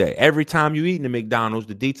miss a day. Every time you eat in the McDonald's,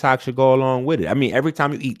 the detox should go along with it. I mean, every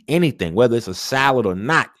time you eat anything, whether it's a salad or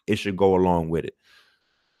not, it should go along with it.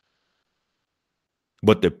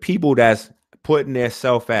 But the people that's putting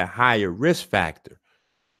themselves at higher risk factor,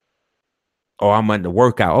 oh, I'm under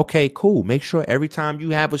workout. Okay, cool. Make sure every time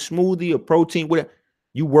you have a smoothie or protein, whatever,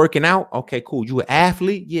 you working out. Okay, cool. You an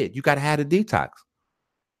athlete? Yeah, you got to have a detox.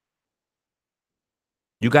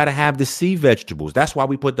 You got to have the sea vegetables. That's why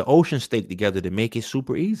we put the ocean steak together to make it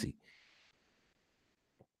super easy.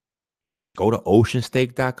 Go to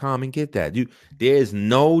oceansteak.com and get that. There's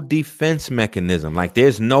no defense mechanism. Like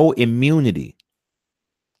there's no immunity.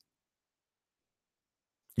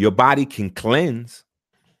 Your body can cleanse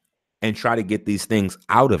and try to get these things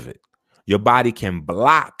out of it. Your body can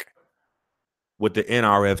block with the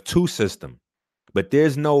NRF2 system, but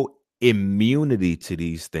there's no immunity to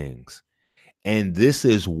these things. And this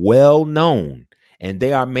is well known. And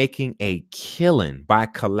they are making a killing by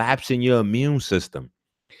collapsing your immune system.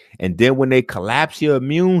 And then when they collapse your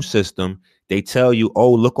immune system, they tell you,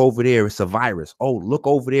 oh, look over there, it's a virus. Oh, look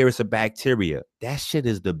over there, it's a bacteria. That shit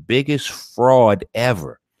is the biggest fraud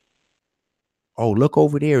ever. Oh, look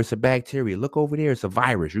over there, it's a bacteria. Look over there, it's a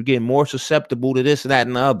virus. You're getting more susceptible to this, that,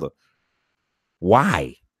 and the other.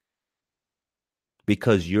 Why?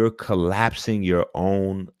 Because you're collapsing your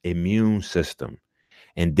own immune system.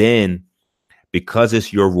 And then because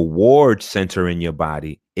it's your reward center in your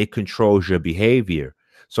body, it controls your behavior.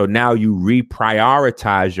 So now you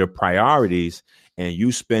reprioritize your priorities and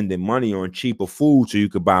you spending money on cheaper food so you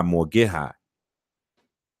could buy more Get High.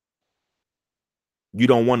 You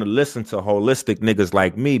don't want to listen to holistic niggas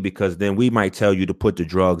like me because then we might tell you to put the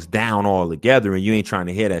drugs down altogether and you ain't trying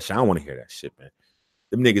to hear that shit. I don't want to hear that shit, man.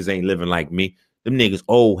 Them niggas ain't living like me. Them niggas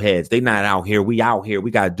old heads. They not out here. We out here. We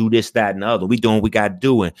got to do this, that, and the other. We doing what we got to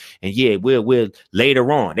do. And yeah, we're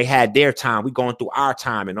later on. They had their time. We going through our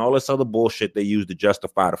time and all this other bullshit they use to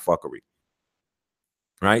justify the fuckery.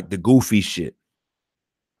 Right? The goofy shit.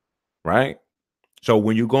 Right? So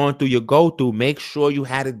when you're going through your go-through, make sure you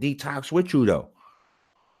had a detox with you, though.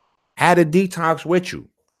 Had a detox with you.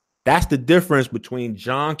 That's the difference between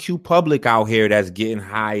John Q. Public out here that's getting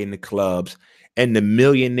high in the clubs and the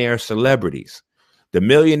millionaire celebrities. The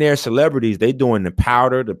millionaire celebrities, they doing the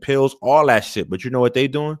powder, the pills, all that shit. But you know what they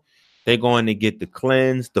doing? They going to get the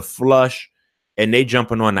cleanse, the flush, and they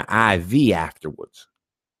jumping on the IV afterwards.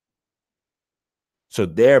 So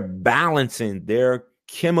they're balancing their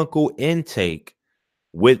chemical intake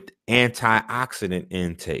with antioxidant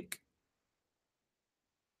intake.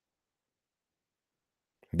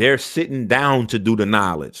 They're sitting down to do the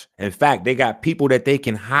knowledge. In fact, they got people that they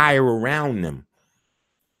can hire around them.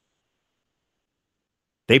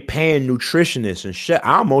 They paying nutritionists and shit.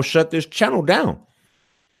 I almost shut this channel down.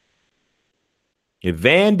 If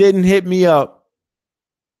Van didn't hit me up,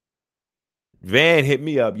 Van hit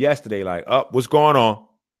me up yesterday like, what's going on?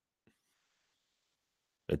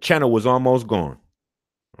 The channel was almost gone.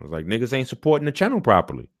 I was like, niggas ain't supporting the channel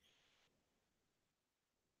properly.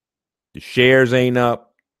 The shares ain't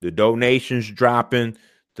up. The donations dropping.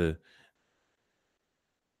 I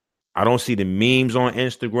don't see the memes on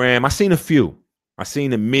Instagram. I seen a few. I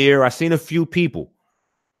seen the mirror. I seen a few people.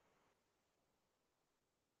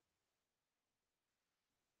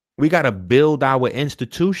 We got to build our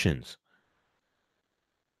institutions.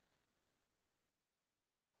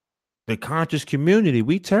 The conscious community,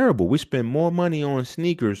 we terrible. We spend more money on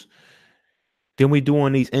sneakers than we do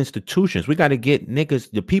on these institutions. We got to get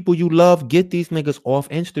niggas, the people you love, get these niggas off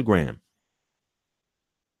Instagram.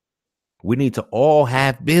 We need to all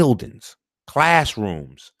have buildings,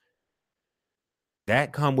 classrooms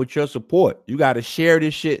that come with your support. You got to share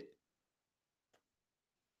this shit.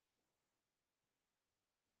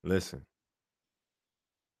 Listen,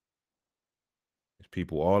 there's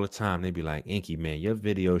people all the time. They be like, Inky, man, your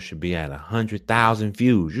video should be at 100,000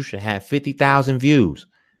 views. You should have 50,000 views.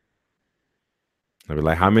 I be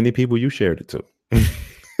like, how many people you shared it to?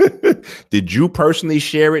 Did you personally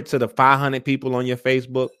share it to the 500 people on your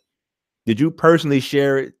Facebook? Did you personally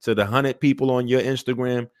share it to the 100 people on your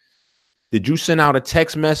Instagram? Did you send out a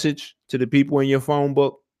text message to the people in your phone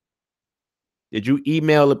book? Did you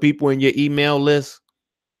email the people in your email list?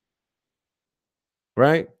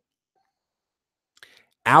 Right?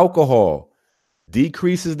 Alcohol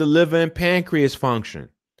decreases the liver and pancreas function.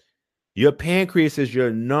 Your pancreas is your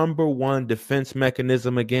number one defense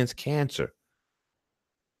mechanism against cancer.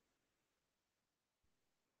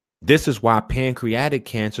 This is why pancreatic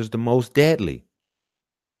cancer is the most deadly.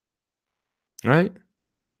 Right?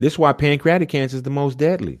 This is why pancreatic cancer is the most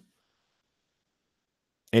deadly.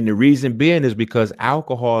 And the reason being is because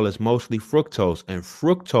alcohol is mostly fructose, and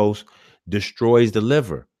fructose destroys the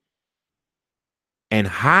liver. And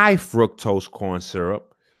high fructose corn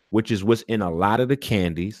syrup, which is what's in a lot of the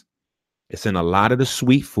candies, it's in a lot of the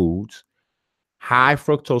sweet foods. High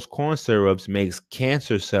fructose corn syrups makes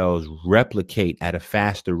cancer cells replicate at a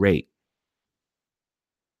faster rate.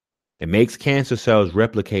 It makes cancer cells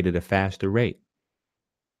replicate at a faster rate.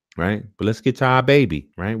 Right? But let's get to our baby,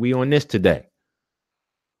 right? We on this today.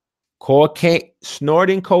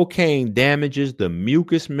 Snorting cocaine damages the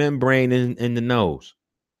mucous membrane in the nose.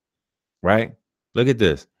 Right? Look at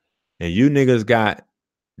this. And you niggas got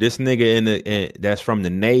this nigga that's from the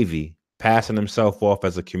Navy passing himself off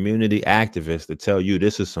as a community activist to tell you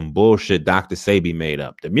this is some bullshit Dr. Sebi made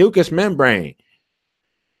up. The mucous membrane.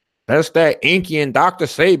 That's that Inky and Dr.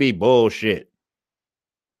 Sebi bullshit.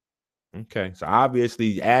 Okay, so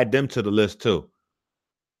obviously add them to the list too.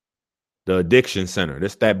 The addiction center.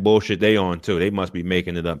 That's that bullshit they on too. They must be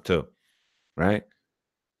making it up too. Right?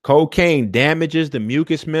 Cocaine damages the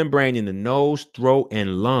mucous membrane in the nose, throat,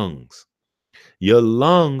 and lungs. Your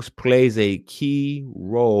lungs plays a key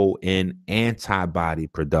role in antibody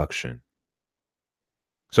production.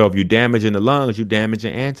 So if you're damaging the lungs, you're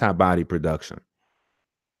damaging antibody production,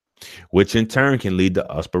 which in turn can lead to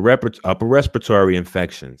upper respiratory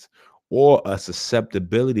infections or a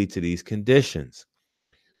susceptibility to these conditions.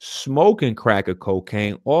 Smoking crack or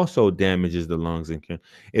cocaine also damages the lungs.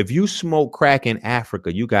 If you smoke crack in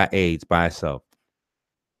Africa, you got AIDS by itself.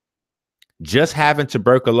 Just having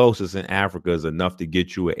tuberculosis in Africa is enough to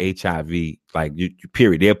get you an HIV,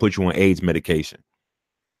 period. They'll put you on AIDS medication.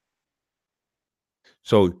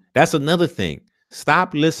 So that's another thing.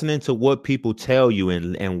 Stop listening to what people tell you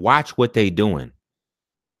and watch what they're doing.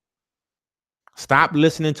 Stop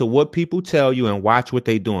listening to what people tell you and watch what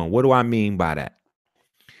they're doing. What do I mean by that?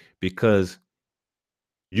 Because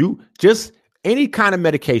you just any kind of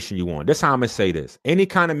medication you want. That's how I'm going to say this. Any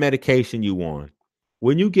kind of medication you want.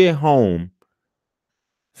 When you get home,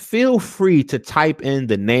 feel free to type in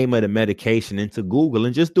the name of the medication into Google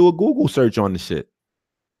and just do a Google search on the shit.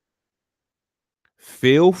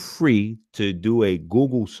 Feel free to do a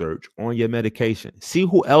Google search on your medication. See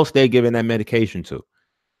who else they're giving that medication to.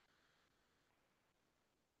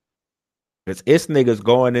 It's niggas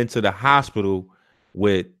going into the hospital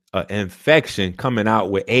with an infection coming out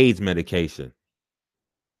with AIDS medication.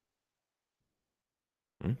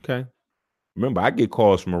 Okay. Remember, I get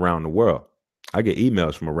calls from around the world. I get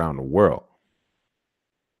emails from around the world.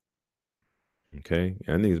 Okay.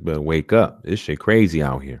 I niggas better wake up. This shit crazy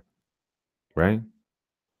out here. Right?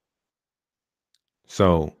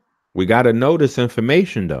 So we got to know this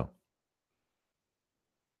information, though.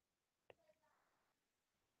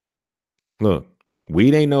 Look,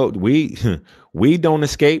 we don't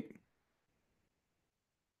escape.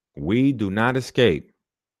 We do not escape.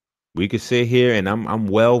 We could sit here and I'm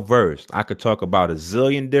well versed. I could talk about a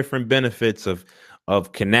zillion different benefits of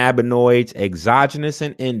cannabinoids, exogenous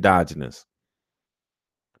and endogenous.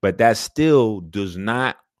 But that still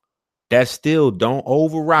don't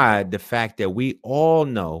override the fact that we all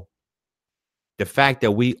know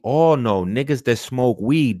niggas that smoke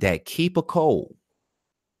weed that keep a cold.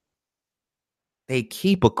 They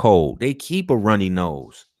keep a cold. They keep a runny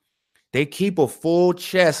nose. They keep a full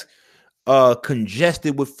chest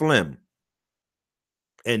congested with phlegm.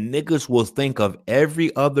 And niggas will think of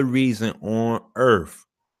every other reason on earth.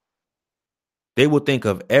 They will think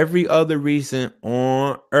of every other reason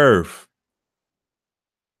on earth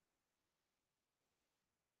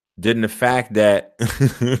than the fact that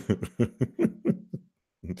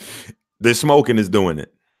the smoking is doing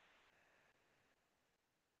it.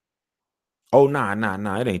 Oh, nah.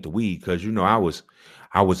 It ain't the weed. Cause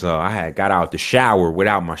I had got out the shower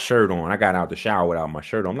without my shirt on. I got out the shower without my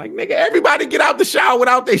shirt on. I'm like, nigga, everybody get out the shower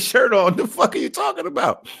without their shirt on. The fuck are you talking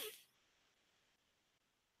about?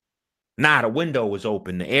 Nah, the window was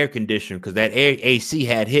open, the air conditioner, because that air AC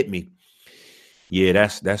had hit me. Yeah,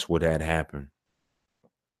 that's what had happened.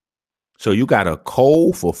 So you got a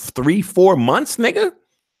cold for 3-4 months, nigga?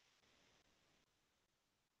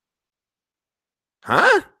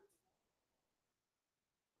 Huh?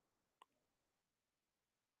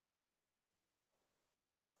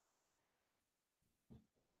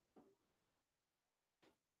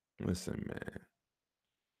 Listen, man.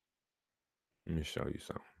 Let me show you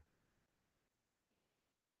something.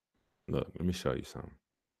 Look, let me show you something.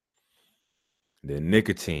 The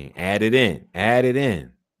nicotine, add it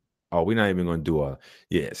in. Oh, we're not even gonna do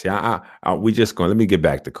see. We just gonna let me get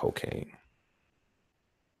back to cocaine.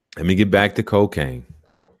 Let me get back to cocaine.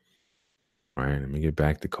 All right, let me get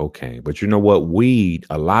back to cocaine. But you know what? Weed,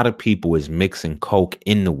 a lot of people is mixing coke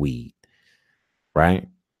in the weed, right?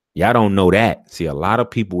 Y'all don't know that. See, a lot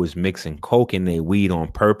of people is mixing coke in their weed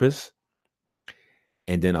on purpose.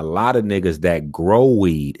 And then a lot of niggas that grow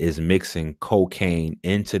weed is mixing cocaine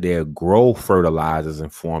into their grow fertilizers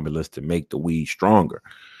and formulas to make the weed stronger.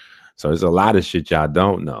 So there's a lot of shit y'all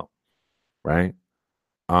don't know, right?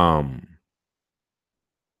 Let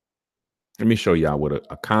me show y'all what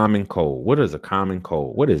a common cold. What is a common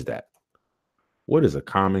cold? What is that? What is a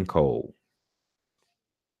common cold?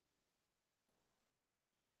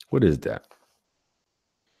 What is that?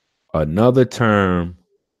 Another term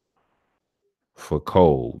for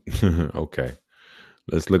cold. Okay.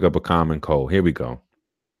 Let's look up a common cold. Here we go.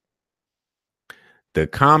 The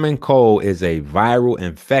common cold is a viral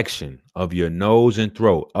infection of your nose and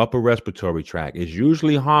throat, upper respiratory tract. It's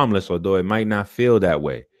usually harmless, although it might not feel that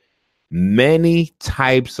way. Many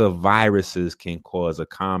types of viruses can cause a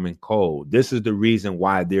common cold. This is the reason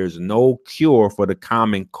why there's no cure for the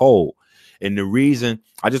common cold. And the reason,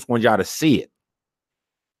 I just want y'all to see it.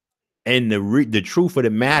 And the truth of the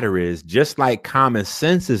matter is, just like common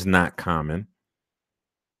sense is not common,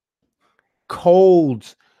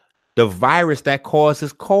 colds, the virus that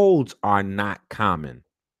causes colds, are not common.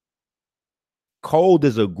 Cold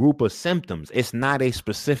is a group of symptoms. It's not a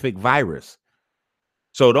specific virus.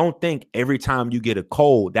 So don't think every time you get a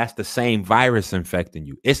cold, that's the same virus infecting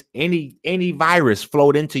you. It's any virus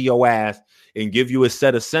float into your ass and give you a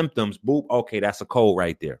set of symptoms. Boop. Okay, that's a cold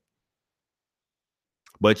right there.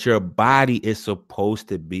 But your body is supposed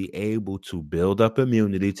to be able to build up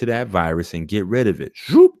immunity to that virus and get rid of it.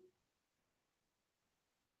 Shoop.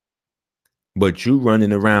 But you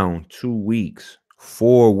running around 2 weeks,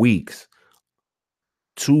 4 weeks,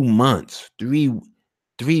 2 months, 3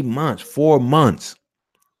 months, 4 months.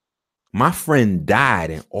 My friend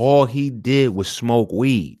died and all he did was smoke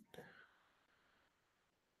weed.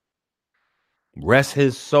 Rest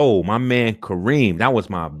his soul. My man Kareem, that was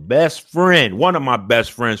my best friend, one of my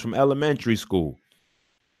best friends from elementary school.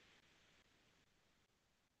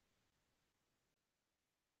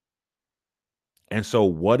 And so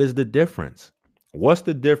what is the difference? What's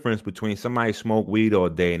the difference between somebody smoke weed all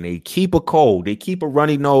day and they keep a cold, they keep a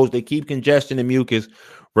runny nose, they keep congestion and mucus,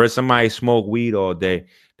 versus somebody smoke weed all day,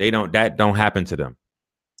 that don't happen to them?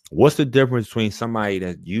 What's the difference between somebody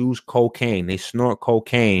that use cocaine, they snort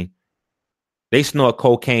cocaine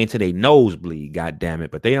till they nose bleed, god damn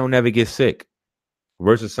it, but they don't never get sick,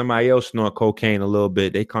 versus somebody else snort cocaine a little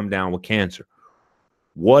bit, they come down with cancer?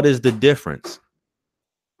 What is the difference?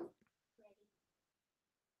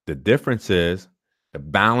 The difference is the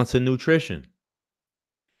balance of nutrition.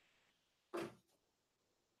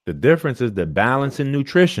 The difference is the balance in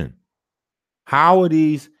nutrition. How are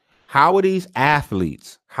these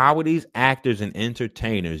athletes, how are these actors and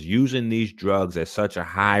entertainers using these drugs at such a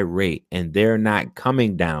high rate and they're not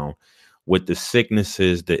coming down with the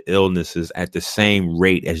sicknesses, the illnesses at the same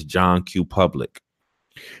rate as John Q. Public?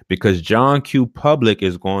 Because John Q. Public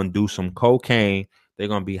is going to do some cocaine. They're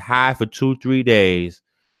going to be high for 2-3 days.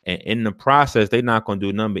 And in the process, they're not going to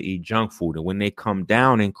do nothing but eat junk food. And when they come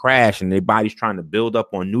down and crash and their body's trying to build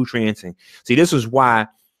up on nutrients. And see, this is why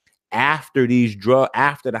after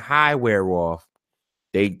the high wear off,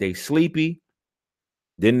 they sleepy,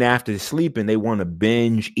 Then after sleeping, they want to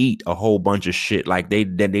binge eat a whole bunch of shit like they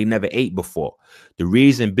never ate before. The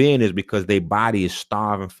reason being is because their body is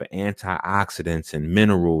starving for antioxidants and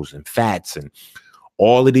minerals and fats and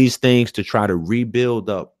all of these things to try to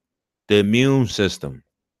rebuild up the immune system.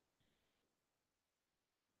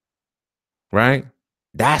 Right?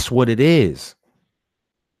 That's what it is.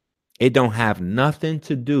 It don't have nothing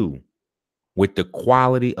to do with the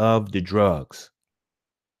quality of the drugs.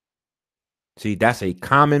 See, that's a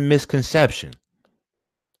common misconception.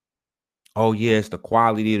 Oh, yeah, it's the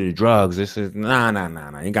quality of the drugs. This is nah.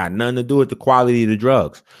 Ain't got nothing to do with the quality of the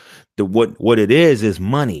drugs. What it is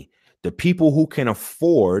money. The people who can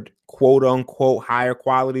afford quote unquote higher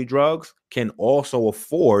quality drugs can also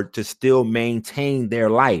afford to still maintain their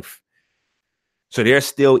life. So they're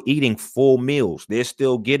still eating full meals. They're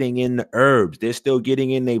still getting in the herbs. They're still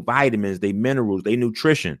getting in their vitamins, their minerals, their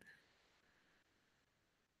nutrition.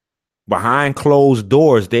 Behind closed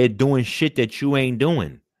doors, they're doing shit that you ain't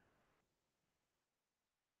doing.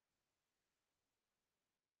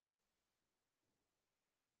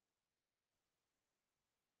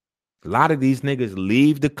 A lot of these niggas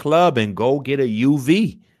leave the club and go get a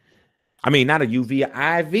UV. I mean, not a UV,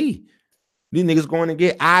 an IV. These niggas going to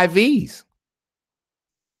get IVs.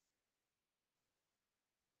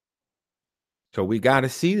 So we got to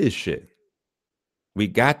see this shit. We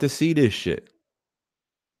got to see this shit.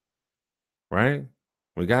 Right?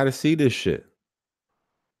 We got to see this shit.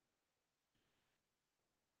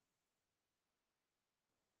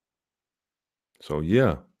 So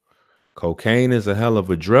yeah, cocaine is a hell of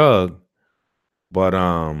a drug, but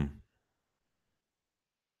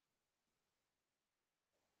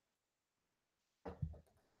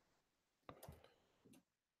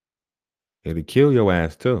it'll kill your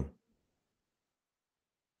ass too.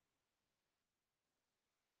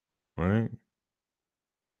 Right?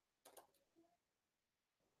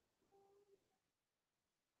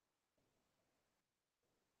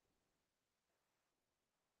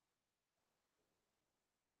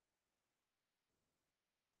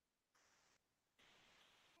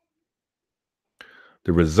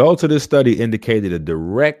 The results of this study indicated a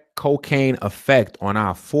direct cocaine effect on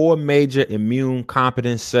our four major immune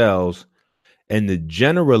competent cells and the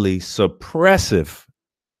generally suppressive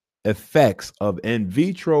effects of in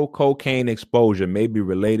vitro cocaine exposure may be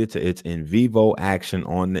related to its in vivo action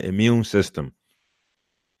on the immune system.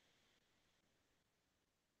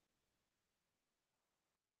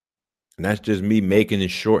 And that's just me making it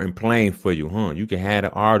short and plain for you, huh? You can have the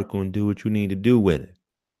article and do what you need to do with it.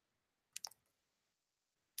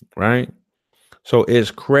 Right? So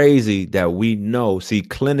it's crazy that we know, see,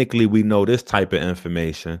 clinically, we know this type of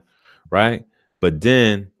information, right? But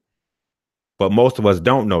most of us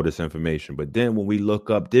don't know this information. But then when we look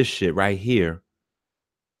up this shit right here,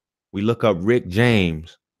 we look up Rick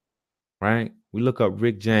James, right? We look up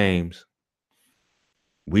Rick James.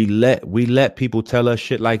 We let people tell us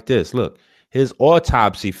shit like this. Look, his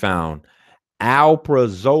autopsy found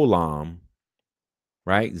alprazolam,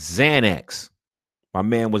 right? Xanax. My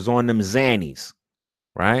man was on them Xannies,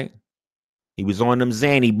 right? He was on them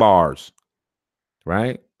Xanny bars,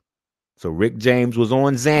 right? So Rick James was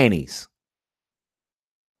on Xannies.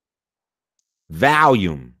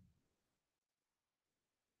 Valium.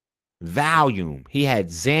 He had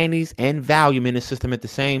Xannies and Valium in his system at the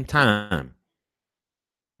same time,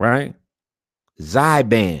 right?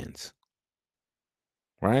 Zybans,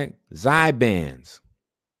 right? Zybans.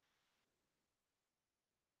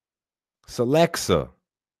 Celexa,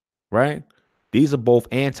 right? These are both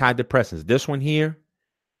antidepressants. This one here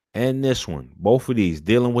and this one, both of these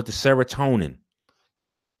dealing with the serotonin,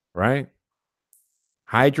 right?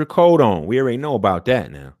 Hydrocodone, we already know about that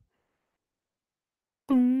now.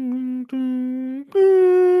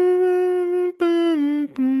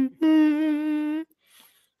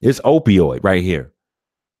 It's opioid right here.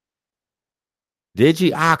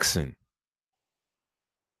 Digioxin.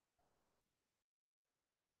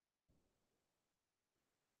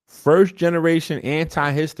 First generation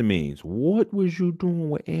antihistamines. What was you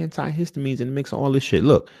doing with antihistamines and mix all this shit?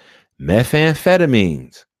 Look,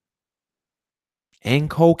 methamphetamines and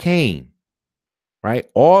cocaine, right?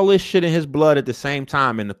 All this shit in his blood at the same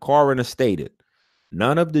time. And the coroner stated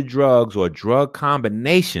none of the drugs or drug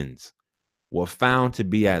combinations were found to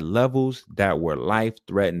be at levels that were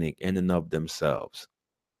life-threatening in and of themselves.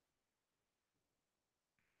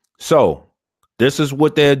 So this is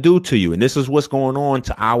what they'll do to you. And this is what's going on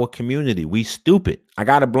to our community. We stupid. I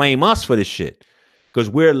got to blame us for this shit because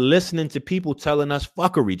we're listening to people telling us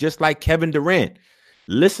fuckery, just like Kevin Durant.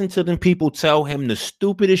 Listen to them people tell him the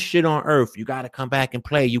stupidest shit on earth. You got to come back and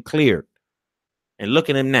play. You cleared. And look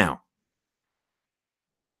at him now.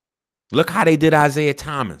 Look how they did Isaiah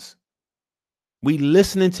Thomas. We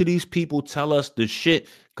listening to these people tell us the shit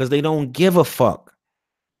because they don't give a fuck.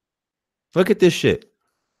 Look at this shit.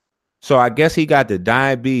 So I guess he got the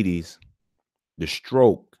diabetes, the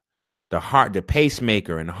stroke, the heart, the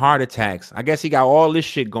pacemaker, and the heart attacks. I guess he got all this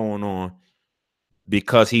shit going on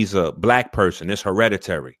because he's a black person. It's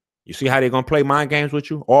hereditary. You see how they're gonna play mind games with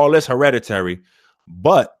you? All this hereditary,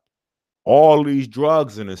 but all these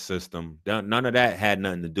drugs in the system, none of that had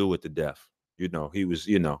nothing to do with the death. You know, he was,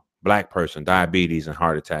 black person, diabetes and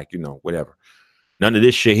heart attack, whatever. None of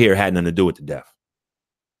this shit here had nothing to do with the death.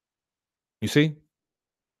 You see?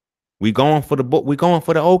 We going for the book. We going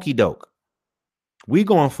for the okie doke. We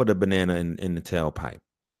going for the banana in the tailpipe.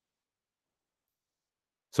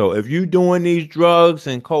 So if you doing these drugs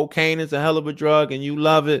and cocaine is a hell of a drug and you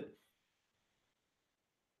love it,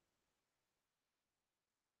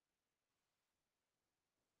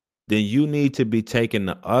 then you need to be taking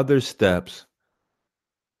the other steps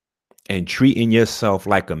and treating yourself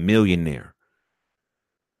like a millionaire.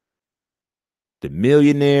 The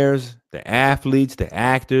millionaires, the athletes, the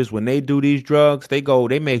actors, when they do these drugs, they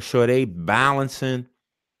make sure they balancing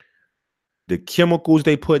the chemicals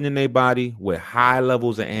they putting in their body with high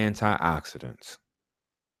levels of antioxidants.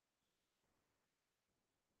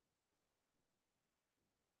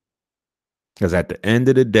 Because at the end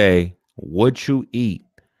of the day, what you eat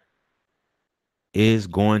is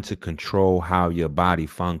going to control how your body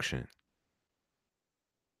functions.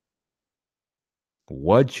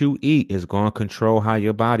 What you eat is going to control how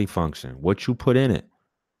your body functions. What you put in it.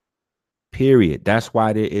 Period. That's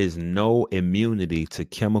why there is no immunity to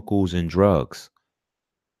chemicals and drugs.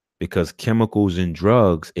 Because chemicals and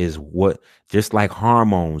drugs is what, just like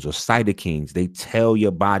hormones or cytokines, they tell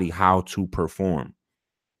your body how to perform.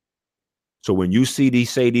 So when you see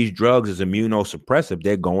these drugs is immunosuppressive,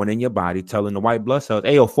 they're going in your body, telling the white blood cells,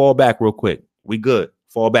 hey, yo, fall back real quick. We good.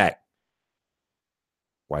 Fall back.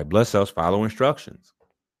 White blood cells follow instructions.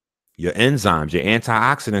 Your enzymes, your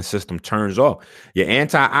antioxidant system turns off. Your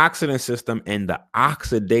antioxidant system and the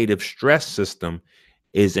oxidative stress system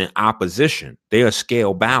is in opposition. They are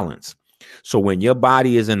scale balanced. So when your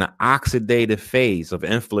body is in the oxidative phase of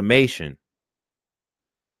inflammation,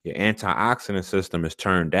 your antioxidant system is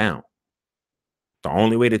turned down. The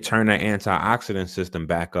only way to turn that antioxidant system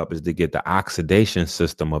back up is to get the oxidation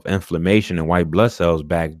system of inflammation and white blood cells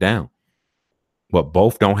back down. But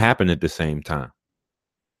both don't happen at the same time.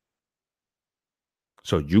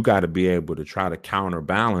 So you got to be able to try to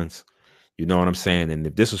counterbalance, you know what I'm saying? And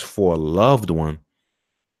if this is for a loved one,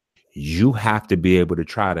 you have to be able to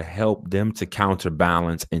try to help them to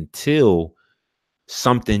counterbalance until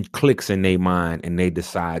something clicks in their mind and they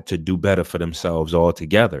decide to do better for themselves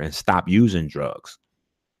altogether and stop using drugs.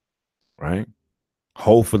 Right?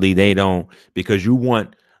 Hopefully they don't, because you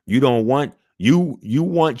want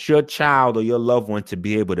your child or your loved one to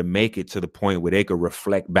be able to make it to the point where they could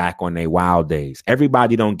reflect back on their wild days.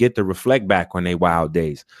 Everybody don't get to reflect back on their wild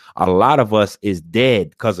days. A lot of us is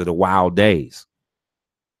dead because of the wild days.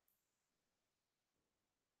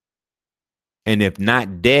 And if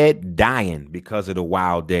not dead, dying because of the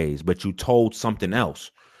wild days, but you told something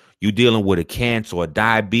else. You dealing with a cancer or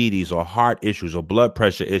diabetes or heart issues or blood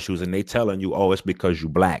pressure issues, and they telling you, oh, it's because you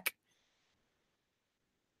black.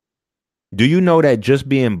 Do you know that just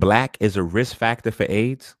being black is a risk factor for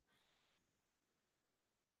AIDS?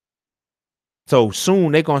 So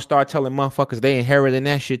soon they're going to start telling motherfuckers they inheriting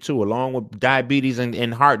that shit too, along with diabetes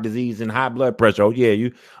and heart disease and high blood pressure. Oh yeah,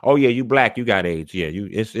 you black, you got AIDS. Yeah,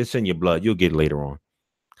 it's in your blood. You'll get it later on.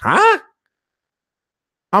 Huh?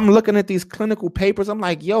 I'm looking at these clinical papers. I'm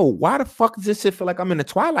like, yo, why the fuck does this shit feel like I'm in the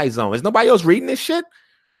Twilight Zone? Is nobody else reading this shit?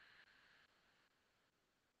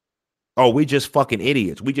 Oh, we just fucking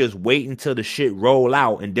idiots. We just wait until the shit roll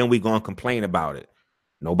out and then we gonna complain about it.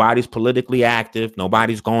 Nobody's politically active.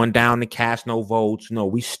 Nobody's going down to cast no votes. No,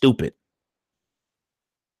 we stupid.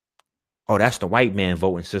 Oh, that's the white man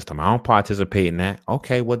voting system. I don't participate in that.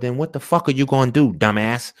 Okay, well then what the fuck are you gonna do,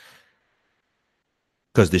 dumbass?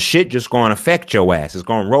 Because the shit just gonna affect your ass. It's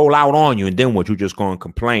gonna roll out on you, and then what? You just gonna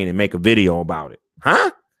complain and make a video about it.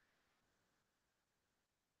 Huh?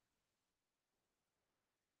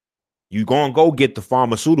 You gonna go get the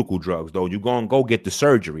pharmaceutical drugs, though. You gonna go get the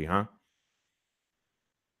surgery, huh?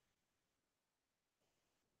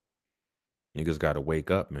 Niggas gotta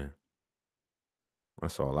wake up, man.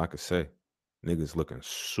 That's all I could say. Niggas looking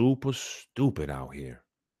super stupid out here.